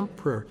was the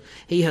emperor.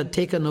 He had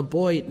taken a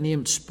boy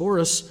named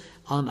Sporus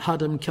and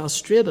had him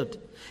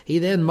castrated. He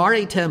then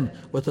married him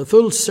with a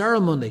full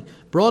ceremony,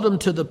 brought him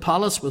to the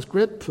palace with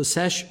great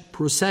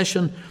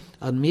procession,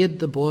 and made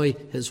the boy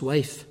his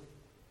wife.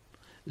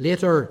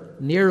 Later,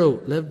 Nero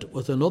lived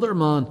with another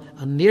man,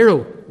 and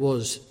Nero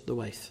was the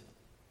wife.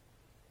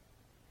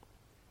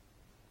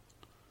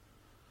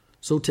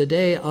 So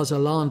today, as a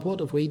land, what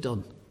have we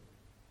done?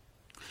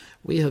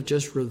 We have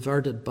just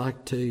reverted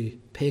back to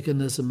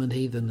paganism and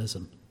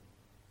heathenism.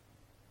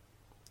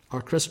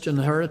 Our Christian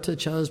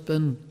heritage has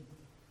been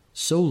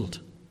sold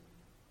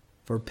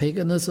for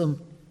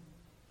paganism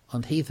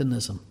and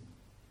heathenism.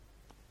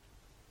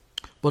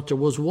 But there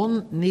was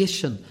one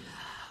nation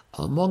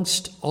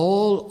amongst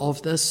all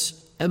of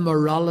this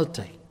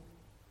immorality,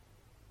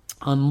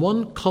 and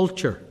one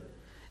culture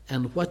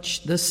in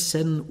which this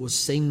sin was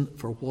seen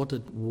for what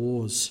it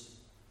was,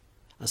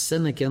 a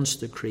sin against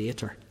the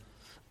Creator.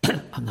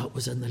 And that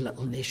was in the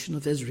little nation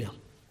of Israel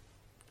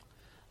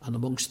and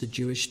amongst the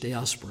Jewish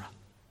diaspora.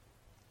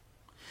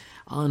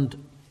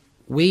 And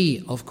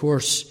we, of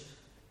course,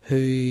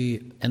 who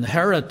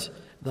inherit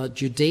that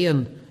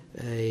Judean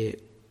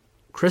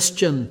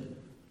Christian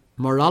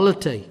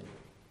morality,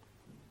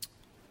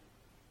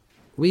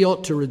 we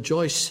ought to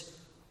rejoice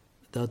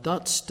that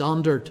that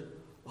standard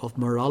of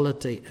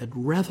morality had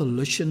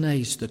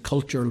revolutionized the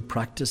cultural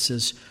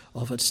practices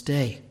of its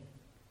day.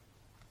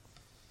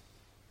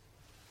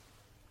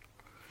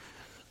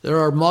 There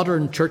are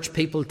modern church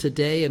people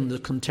today in the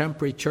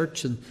contemporary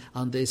church, and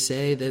they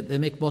say that they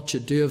make much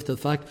ado of the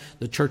fact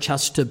the church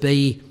has to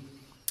be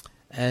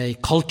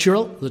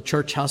cultural, the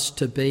church has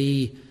to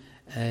be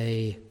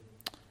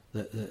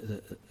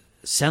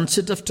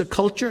sensitive to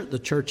culture, the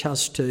church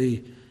has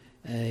to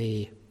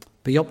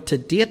be up to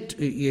date.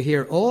 You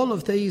hear all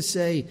of these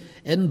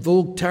in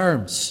vogue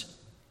terms.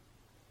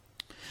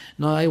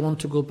 Now I want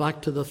to go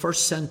back to the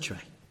first century,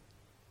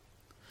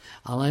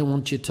 and I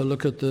want you to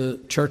look at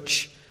the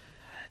church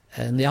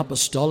in the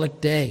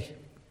apostolic day.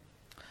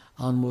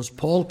 And was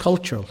Paul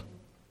cultural?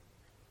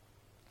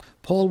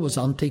 Paul was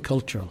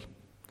anti-cultural.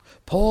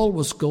 Paul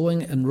was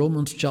going in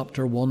Romans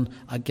chapter 1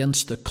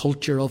 against the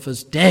culture of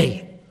his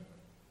day.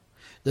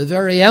 The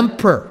very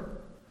emperor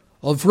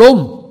of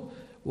Rome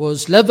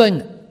was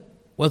living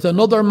with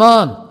another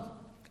man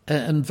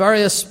in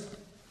various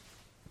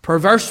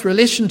perverse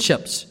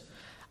relationships.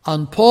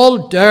 And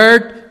Paul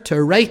dared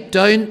to write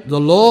down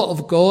the law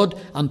of God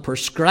and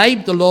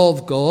prescribe the law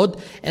of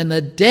God in a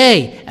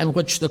day in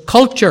which the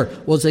culture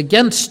was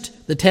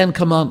against the Ten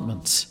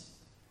Commandments.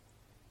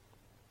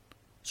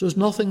 So there's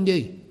nothing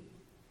new.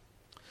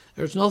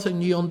 There's nothing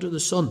new under the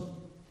sun.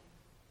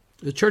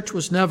 The church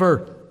was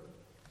never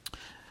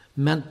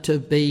meant to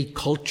be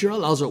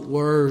cultural, as it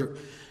were,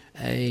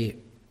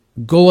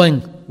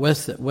 going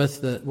with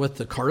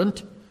the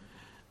current.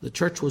 The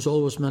church was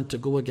always meant to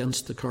go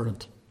against the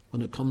current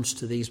when it comes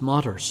to these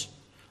matters.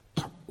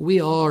 We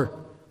are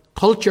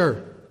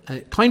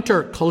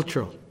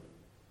counter-cultural.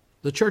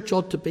 The church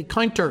ought to be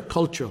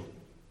counter-cultural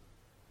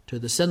to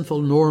the sinful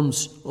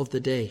norms of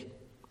the day.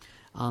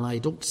 And I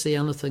don't see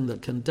anything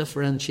that can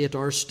differentiate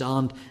our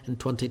stand in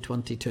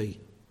 2022.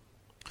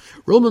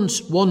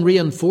 Romans 1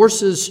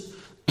 reinforces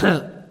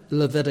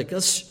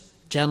Leviticus,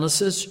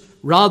 Genesis,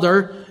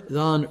 rather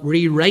than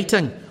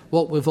rewriting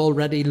what we've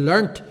already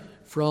learnt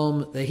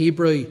from the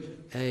Hebrew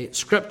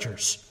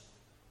Scriptures.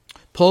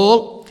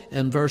 Paul,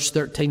 in verse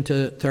 13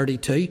 to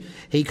 32,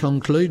 he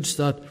concludes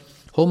that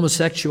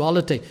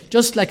homosexuality,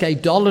 just like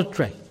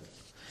idolatry,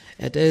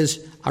 it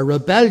is a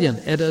rebellion,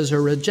 it is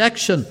a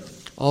rejection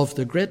of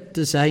the great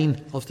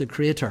design of the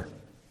Creator.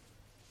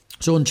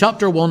 So in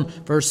chapter 1,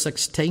 verse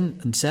 16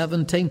 and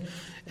 17,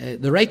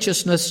 the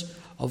righteousness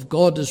of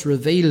God is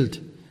revealed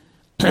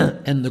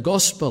in the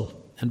gospel.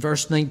 In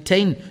verse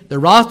 19, the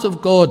wrath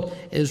of God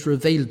is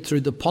revealed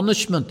through the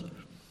punishment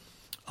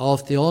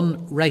of the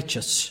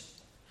unrighteous.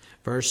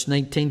 Verse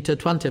 19 to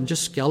 20, I'm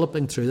just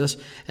scalloping through this.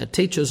 It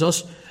teaches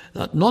us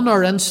that none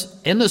are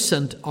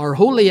innocent, are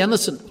wholly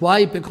innocent.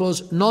 Why?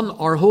 Because none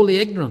are wholly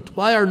ignorant.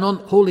 Why are none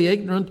wholly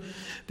ignorant?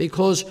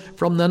 Because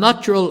from the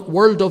natural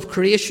world of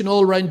creation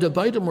all round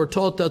about him, we're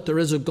taught that there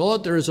is a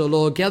God, there is a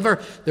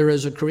lawgiver, there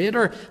is a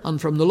creator,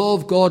 and from the law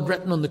of God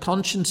written on the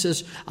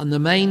consciences and the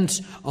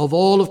minds of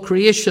all of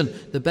creation,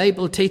 the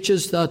Bible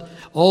teaches that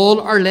all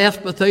are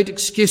left without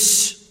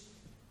excuse.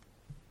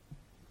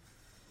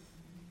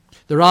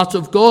 The wrath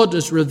of God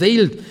is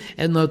revealed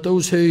in that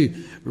those who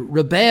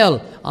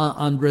rebel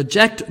and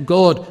reject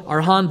God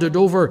are handed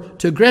over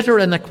to greater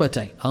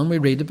iniquity. And we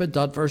read about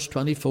that, verse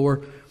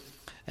 24.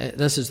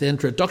 This is the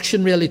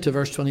introduction really to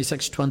verse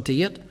 26,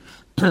 28.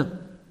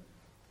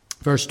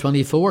 Verse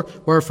 24,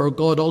 wherefore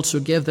God also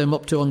gave them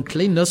up to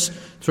uncleanness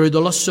through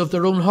the lusts of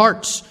their own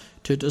hearts,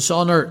 to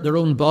dishonour their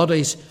own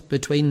bodies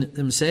between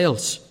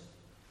themselves.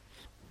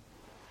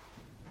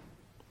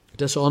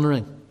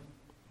 Dishonouring.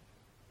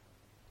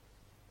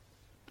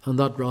 And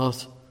that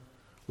wrath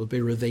will be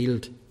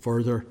revealed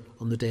further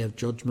on the day of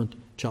judgment,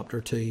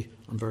 chapter 2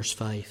 and verse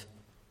 5.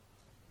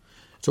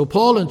 So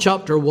Paul in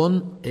chapter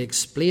 1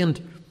 explained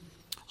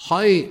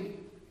how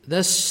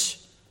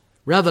this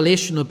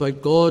revelation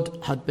about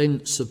God had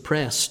been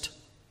suppressed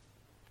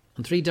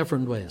in three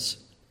different ways.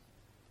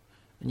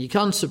 And you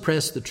can't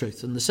suppress the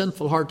truth, and the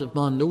sinful heart of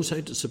man knows how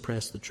to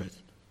suppress the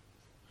truth.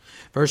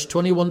 Verse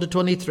 21 to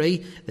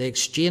 23, they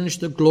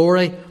exchanged the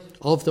glory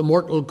of the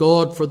mortal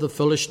God for the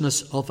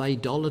foolishness of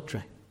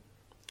idolatry.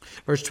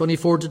 Verse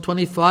 24 to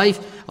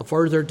 25, a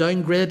further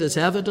downgrade is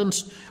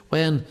evidenced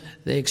when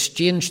they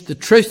exchanged the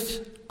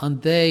truth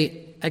and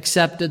they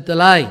accepted the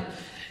lie.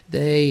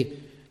 They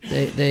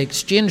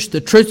exchanged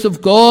the truth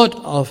of God,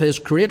 of his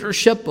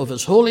creatorship, of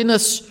his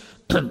holiness,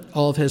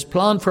 of his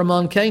plan for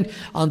mankind,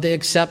 and they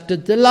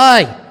accepted the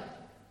lie.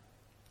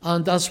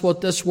 And that's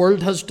what this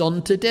world has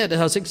done today. It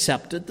has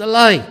accepted the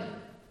lie.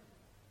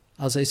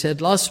 As I said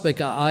last week,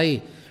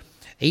 I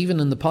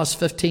even in the past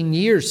 15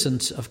 years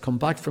since I've come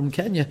back from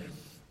Kenya,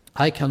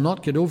 I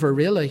cannot get over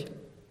really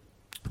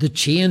the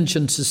change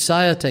in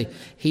society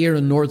here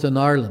in Northern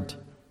Ireland.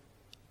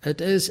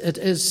 It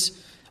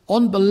is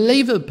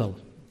unbelievable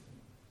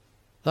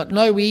that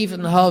now we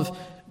even have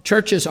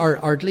churches,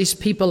 or at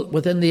least people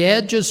within the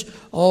edges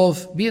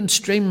of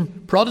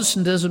mainstream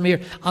Protestantism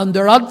here, and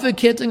they're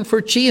advocating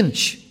for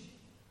change.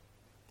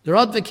 They're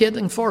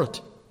advocating for it.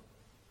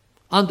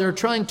 And they're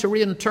trying to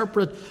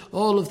reinterpret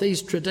all of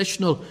these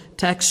traditional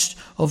texts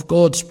of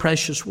God's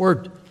precious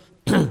word.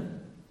 They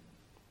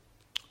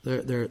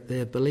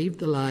have believed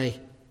the lie.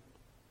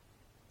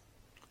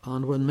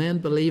 And when men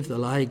believe the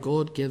lie,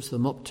 God gives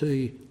them up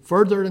to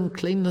further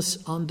uncleanness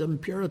and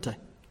impurity.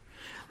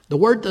 The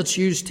word that's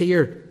used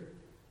here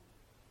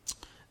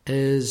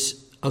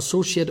is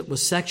associated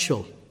with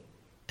sexual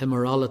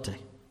immorality.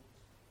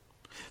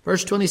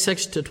 Verse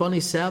 26 to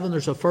 27,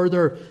 there's a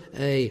further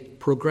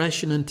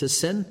progression into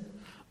sin,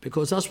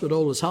 because that's what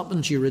always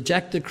happens. You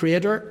reject the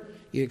Creator,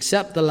 you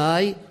accept the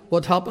lie.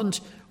 What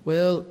happens?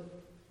 Well,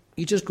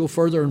 you just go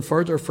further and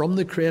further from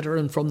the Creator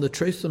and from the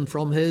truth and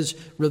from his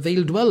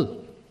revealed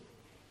will.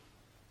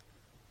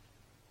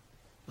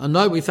 And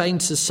now we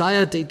find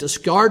society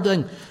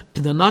discarding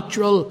the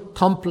natural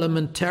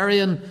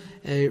complementarian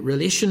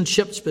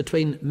relationships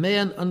between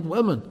men and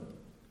women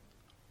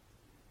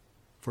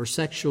for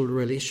sexual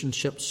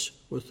relationships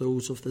with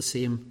those of the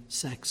same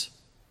sex.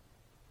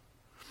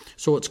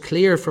 So it's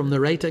clear from the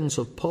writings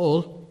of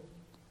Paul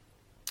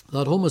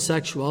that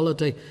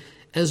homosexuality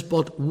is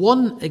but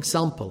one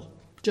example,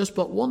 just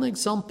but one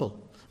example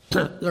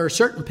There are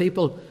certain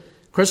people,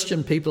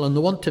 Christian people, and they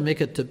want to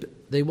make it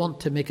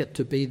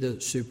to be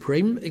the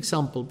supreme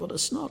example, but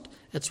it's not.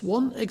 It's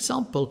one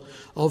example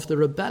of the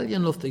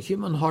rebellion of the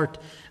human heart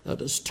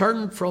that has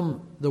turned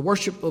from the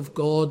worship of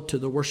God to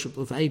the worship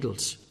of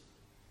idols.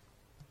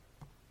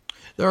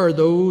 There are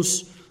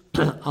those,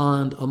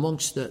 and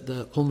amongst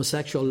the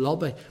homosexual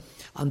lobby,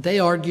 and they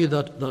argue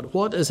that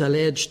what is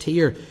alleged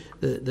here,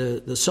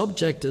 the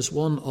subject is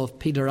one of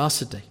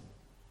pederasty.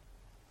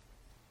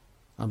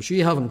 I'm sure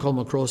you haven't come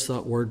across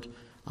that word,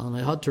 and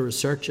I had to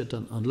research it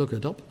and look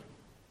it up.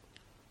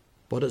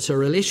 But it's a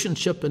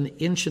relationship in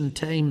ancient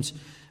times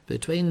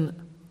between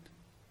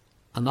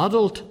an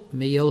adult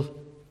male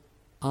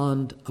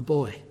and a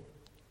boy.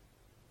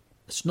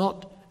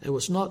 It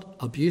was not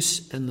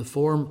abuse in the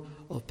form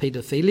of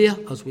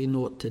paedophilia as we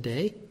know it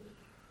today,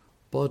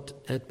 but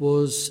it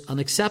was an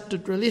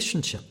accepted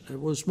relationship. It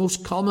was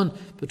most common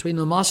between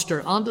a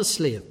master and a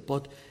slave,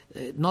 but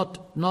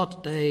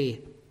not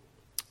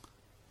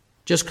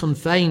just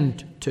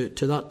confined to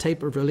that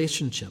type of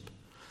relationship.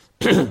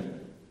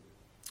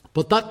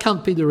 But that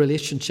can't be the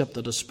relationship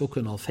that is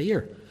spoken of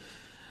here.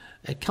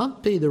 It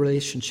can't be the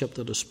relationship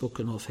that is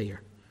spoken of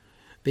here,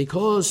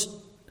 because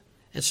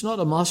it's not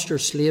a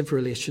master-slave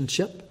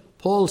relationship.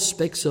 Paul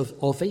speaks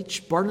of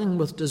each burning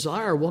with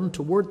desire one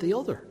toward the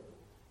other.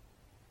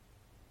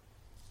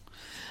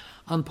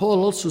 And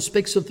Paul also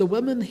speaks of the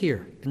women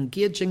here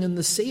engaging in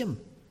the same.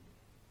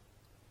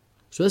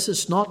 So it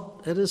is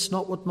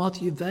not what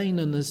Matthew Vine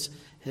and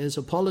his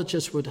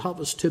apologists would have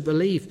us to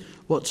believe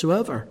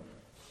whatsoever.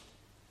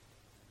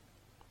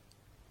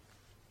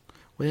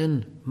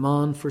 When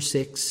man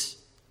forsakes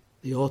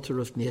the author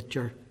of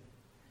nature,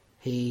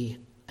 he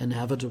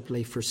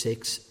inevitably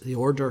forsakes the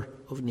order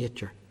of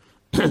nature.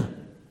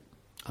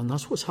 And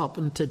that's what's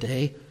happened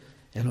today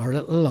in our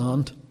little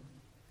land.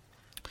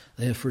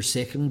 They have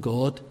forsaken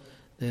God.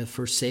 They have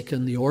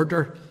forsaken the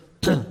order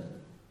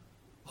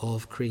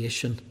of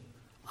creation.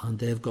 And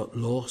they've got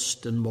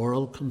lost in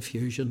moral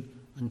confusion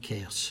and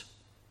chaos.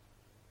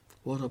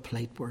 What a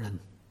plight we're in.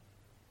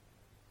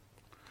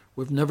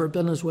 We've never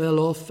been as well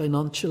off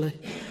financially,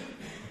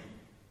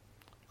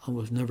 and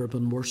we've never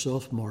been worse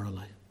off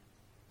morally.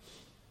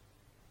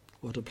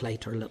 What a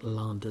plight our little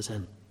land is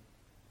in.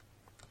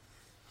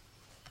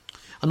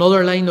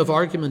 Another line of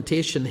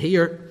argumentation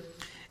here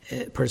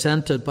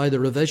presented by the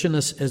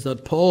revisionists is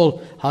that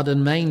Paul had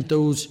in mind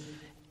those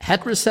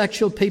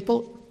heterosexual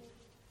people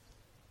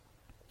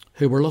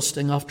who were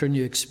lusting after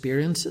new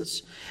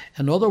experiences.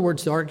 In other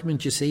words, the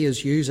argument you see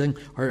is using,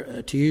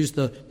 or to use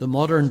the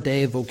modern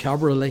day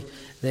vocabulary,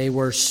 they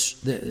were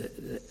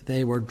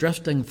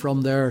drifting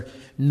from their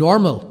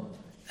normal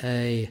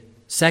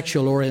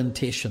sexual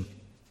orientation.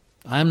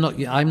 I'm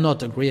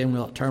not agreeing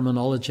with that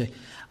terminology.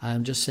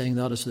 I'm just saying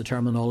that is the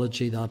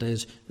terminology that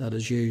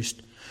is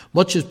used.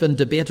 Much has been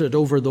debated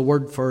over the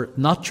word for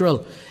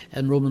natural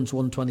in Romans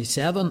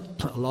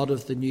 1:27. A lot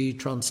of the new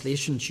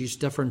translations use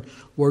different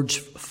words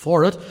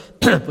for it,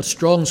 but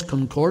Strong's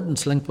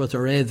Concordance, linked with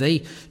our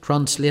AV,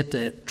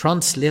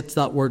 translates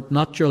that word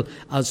natural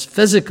as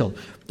physical.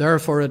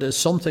 Therefore, it is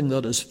something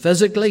that is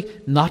physically,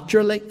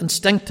 naturally,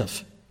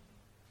 instinctive.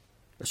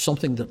 It's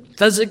something that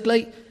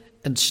physically,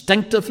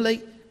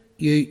 instinctively,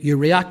 you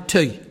react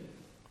to.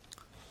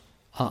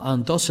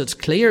 And thus it's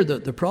clear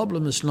that the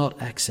problem is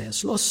not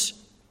excess lust,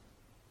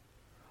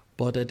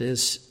 but it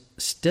is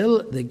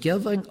still the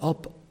giving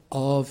up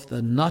of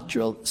the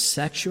natural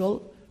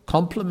sexual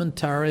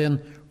complementarian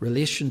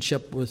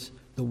relationship with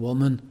the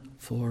woman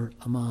for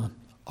a man,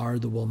 or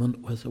the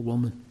woman with a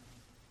woman.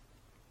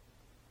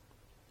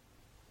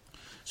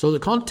 So the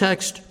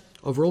context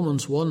of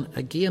Romans 1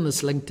 again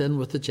is linked in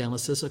with the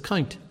Genesis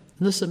account.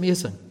 Isn't this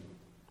amazing?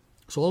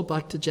 It's all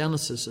back to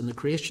Genesis and the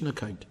creation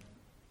account.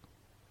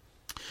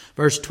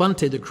 Verse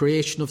 20, the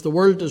creation of the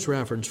world is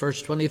referenced. Verse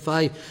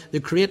 25, the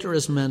Creator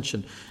is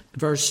mentioned.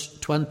 Verse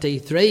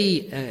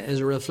 23 is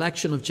a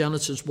reflection of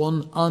Genesis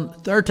 1 and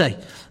 30.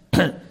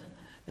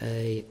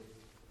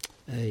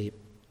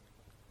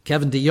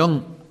 Kevin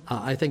DeYoung,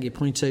 I think he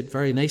points out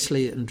very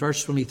nicely in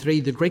verse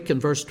 23, the Greek in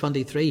verse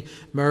 23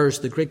 mirrors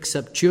the Greek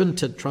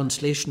Septuagint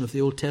translation of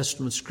the Old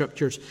Testament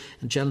scriptures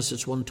in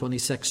Genesis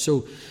 1:26.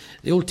 So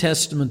the Old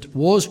Testament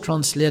was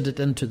translated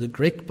into the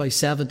Greek by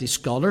 70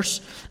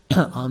 scholars,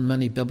 and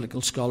many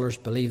biblical scholars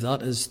believe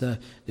that is the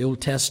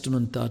Old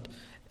Testament that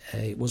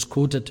was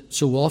quoted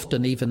so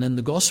often even in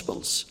the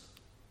Gospels.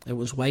 It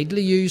was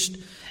widely used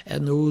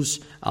in those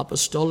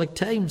apostolic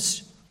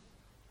times.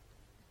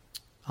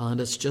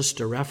 And it's just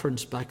a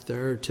reference back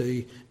there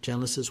to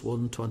Genesis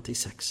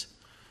 1:26.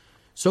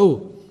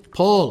 So,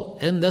 Paul,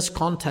 in this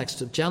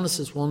context of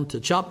Genesis 1 to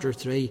chapter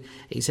 3,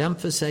 he's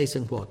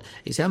emphasizing what?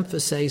 He's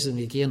emphasizing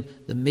again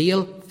the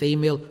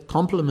male-female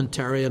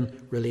complementarian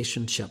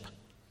relationship.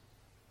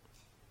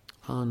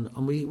 And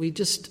we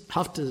just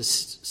have to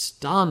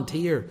stand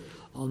here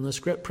on this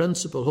great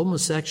principle.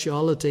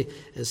 Homosexuality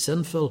is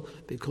sinful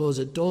because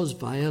it does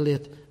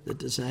violate the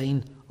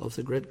design of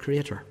the great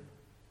Creator.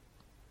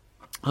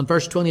 And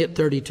verse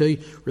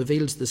 28-32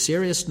 reveals the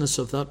seriousness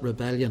of that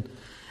rebellion.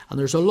 And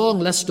there's a long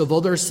list of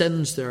other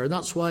sins there, and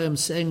that's why I'm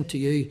saying to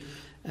you,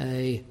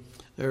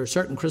 there are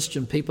certain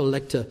Christian people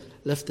like to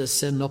lift this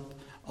sin up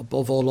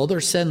above all other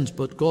sins,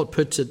 but God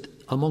puts it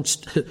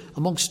amongst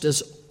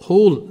his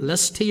whole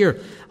list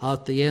here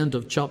at the end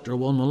of chapter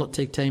 1. We'll not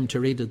take time to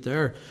read it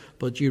there,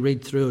 but you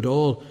read through it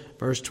all.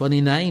 Verse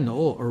 29,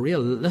 a real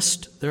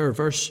list there.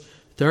 Verse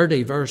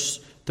 30, verse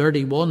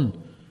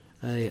 31,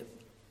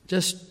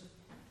 just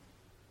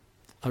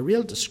a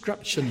real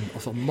description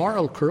of a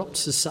moral, corrupt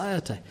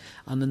society.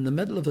 And in the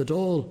middle of it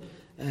all,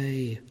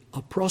 a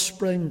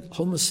prospering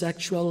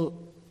homosexual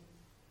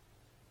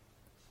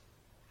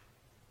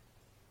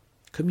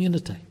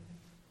community.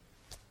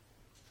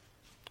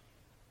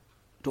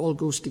 It all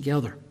goes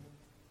together.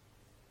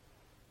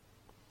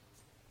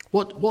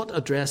 What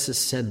addresses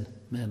sin,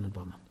 men and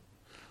women?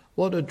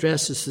 What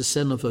addresses the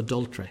sin of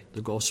adultery?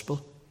 The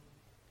gospel.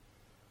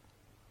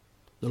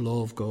 The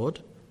law of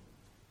God.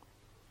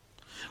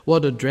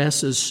 What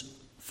addresses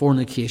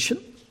fornication?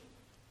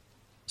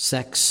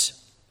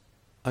 Sex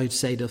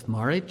outside of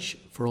marriage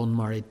for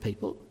unmarried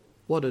people.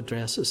 What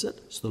addresses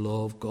it? It's the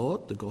law of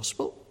God, the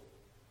gospel.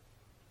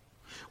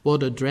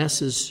 What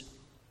addresses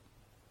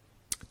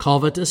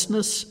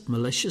covetousness,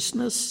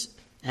 maliciousness,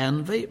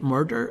 envy,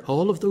 murder,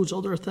 all of those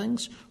other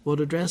things? What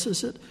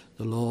addresses it?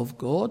 The law of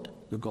God,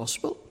 the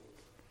gospel.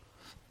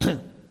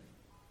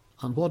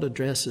 And what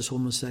addresses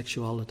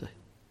homosexuality?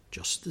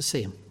 Just the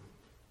same.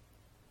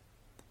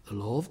 The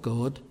law of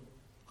God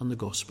and the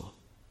gospel.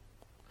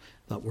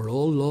 That we're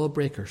all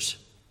lawbreakers.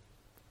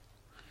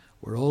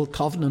 We're all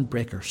covenant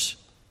breakers.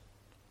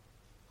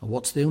 And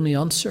what's the only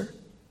answer?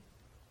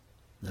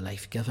 The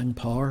life-giving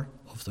power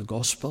of the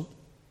gospel,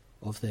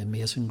 of the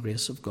amazing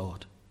grace of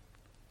God.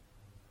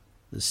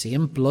 The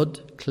same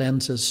blood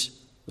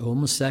cleanses the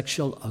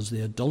homosexual as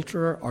the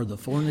adulterer or the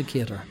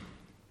fornicator.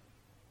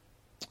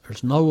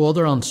 There's no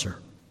other answer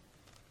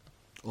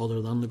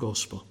other than the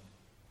gospel.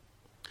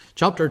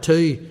 Chapter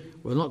 2,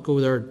 we'll not go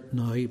there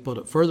now, but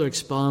it further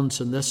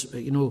expands on this.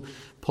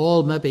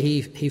 Paul, maybe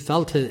he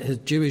felt his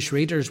Jewish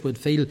readers would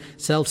feel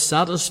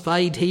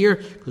self-satisfied here,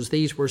 because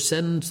these were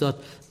sins that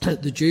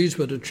the Jews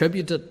would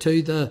attribute it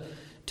to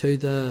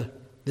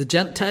the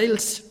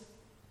Gentiles.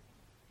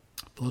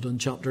 But in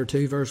chapter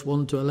 2, verse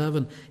 1 to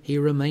 11, he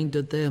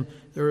reminded them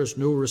there is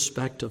no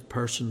respect of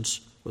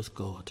persons with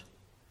God.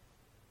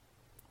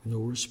 No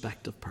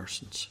respect of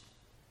persons.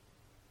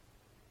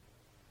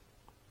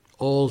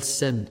 All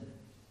sin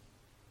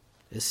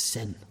is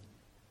sin,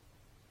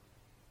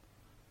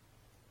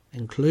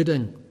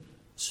 including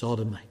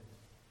sodomy.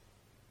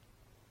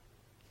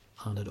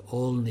 And it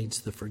all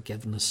needs the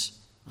forgiveness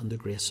and the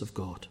grace of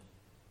God.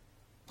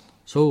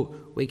 So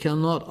we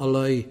cannot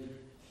allow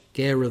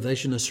gay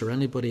revisionists or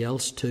anybody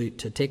else to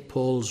take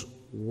Paul's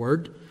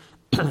word,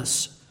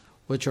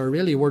 which are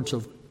really words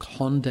of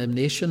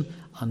condemnation,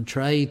 and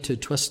try to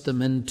twist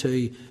them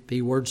into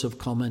be words of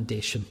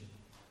commendation.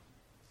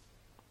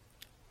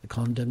 The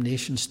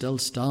condemnation still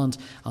stands,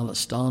 and it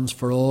stands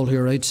for all who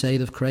are outside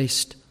of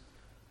Christ,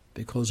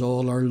 because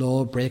all are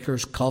law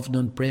breakers,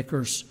 covenant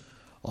breakers,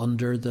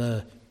 under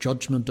the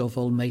judgment of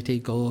Almighty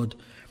God.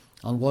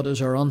 And what is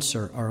our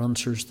answer? Our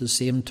answer is the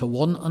same to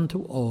one and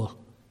to all,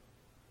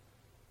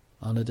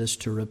 and it is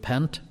to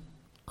repent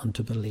and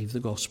to believe the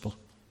gospel.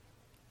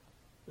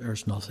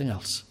 There's nothing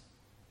else.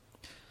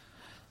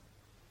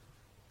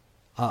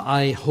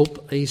 I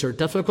hope these are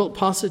difficult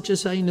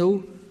passages, I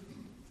know,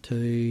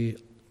 to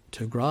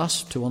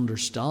grasp, to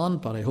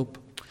understand, but I hope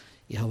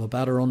you have a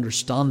better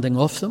understanding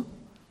of them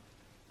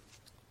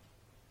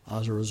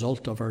as a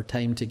result of our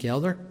time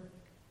together.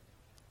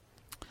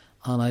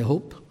 And I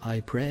hope,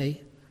 I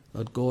pray,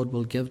 that God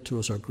will give to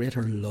us a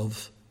greater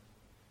love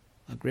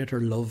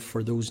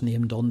for those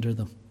named under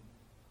them,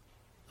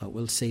 that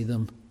will see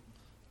them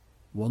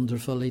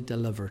wonderfully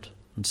delivered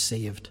and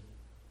saved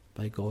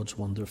by God's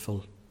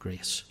wonderful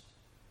grace.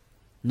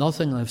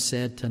 Nothing I've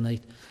said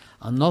tonight,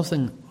 and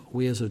nothing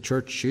we as a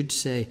church should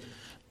say,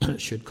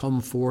 should come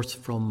forth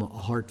from a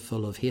heart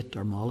full of hate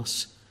or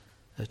malice.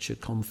 It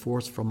should come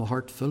forth from a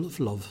heart full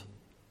of love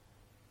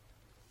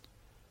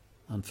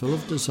and full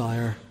of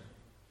desire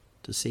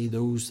to see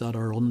those that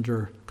are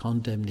under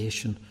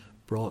condemnation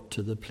brought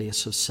to the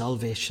place of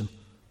salvation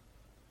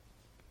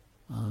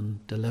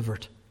and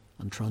delivered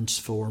and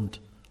transformed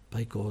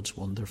by God's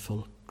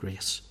wonderful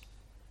grace.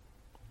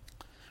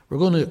 We're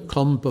going to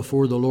come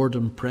before the Lord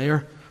in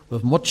prayer. We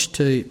have much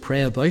to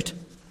pray about,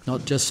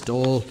 not just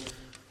all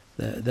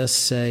this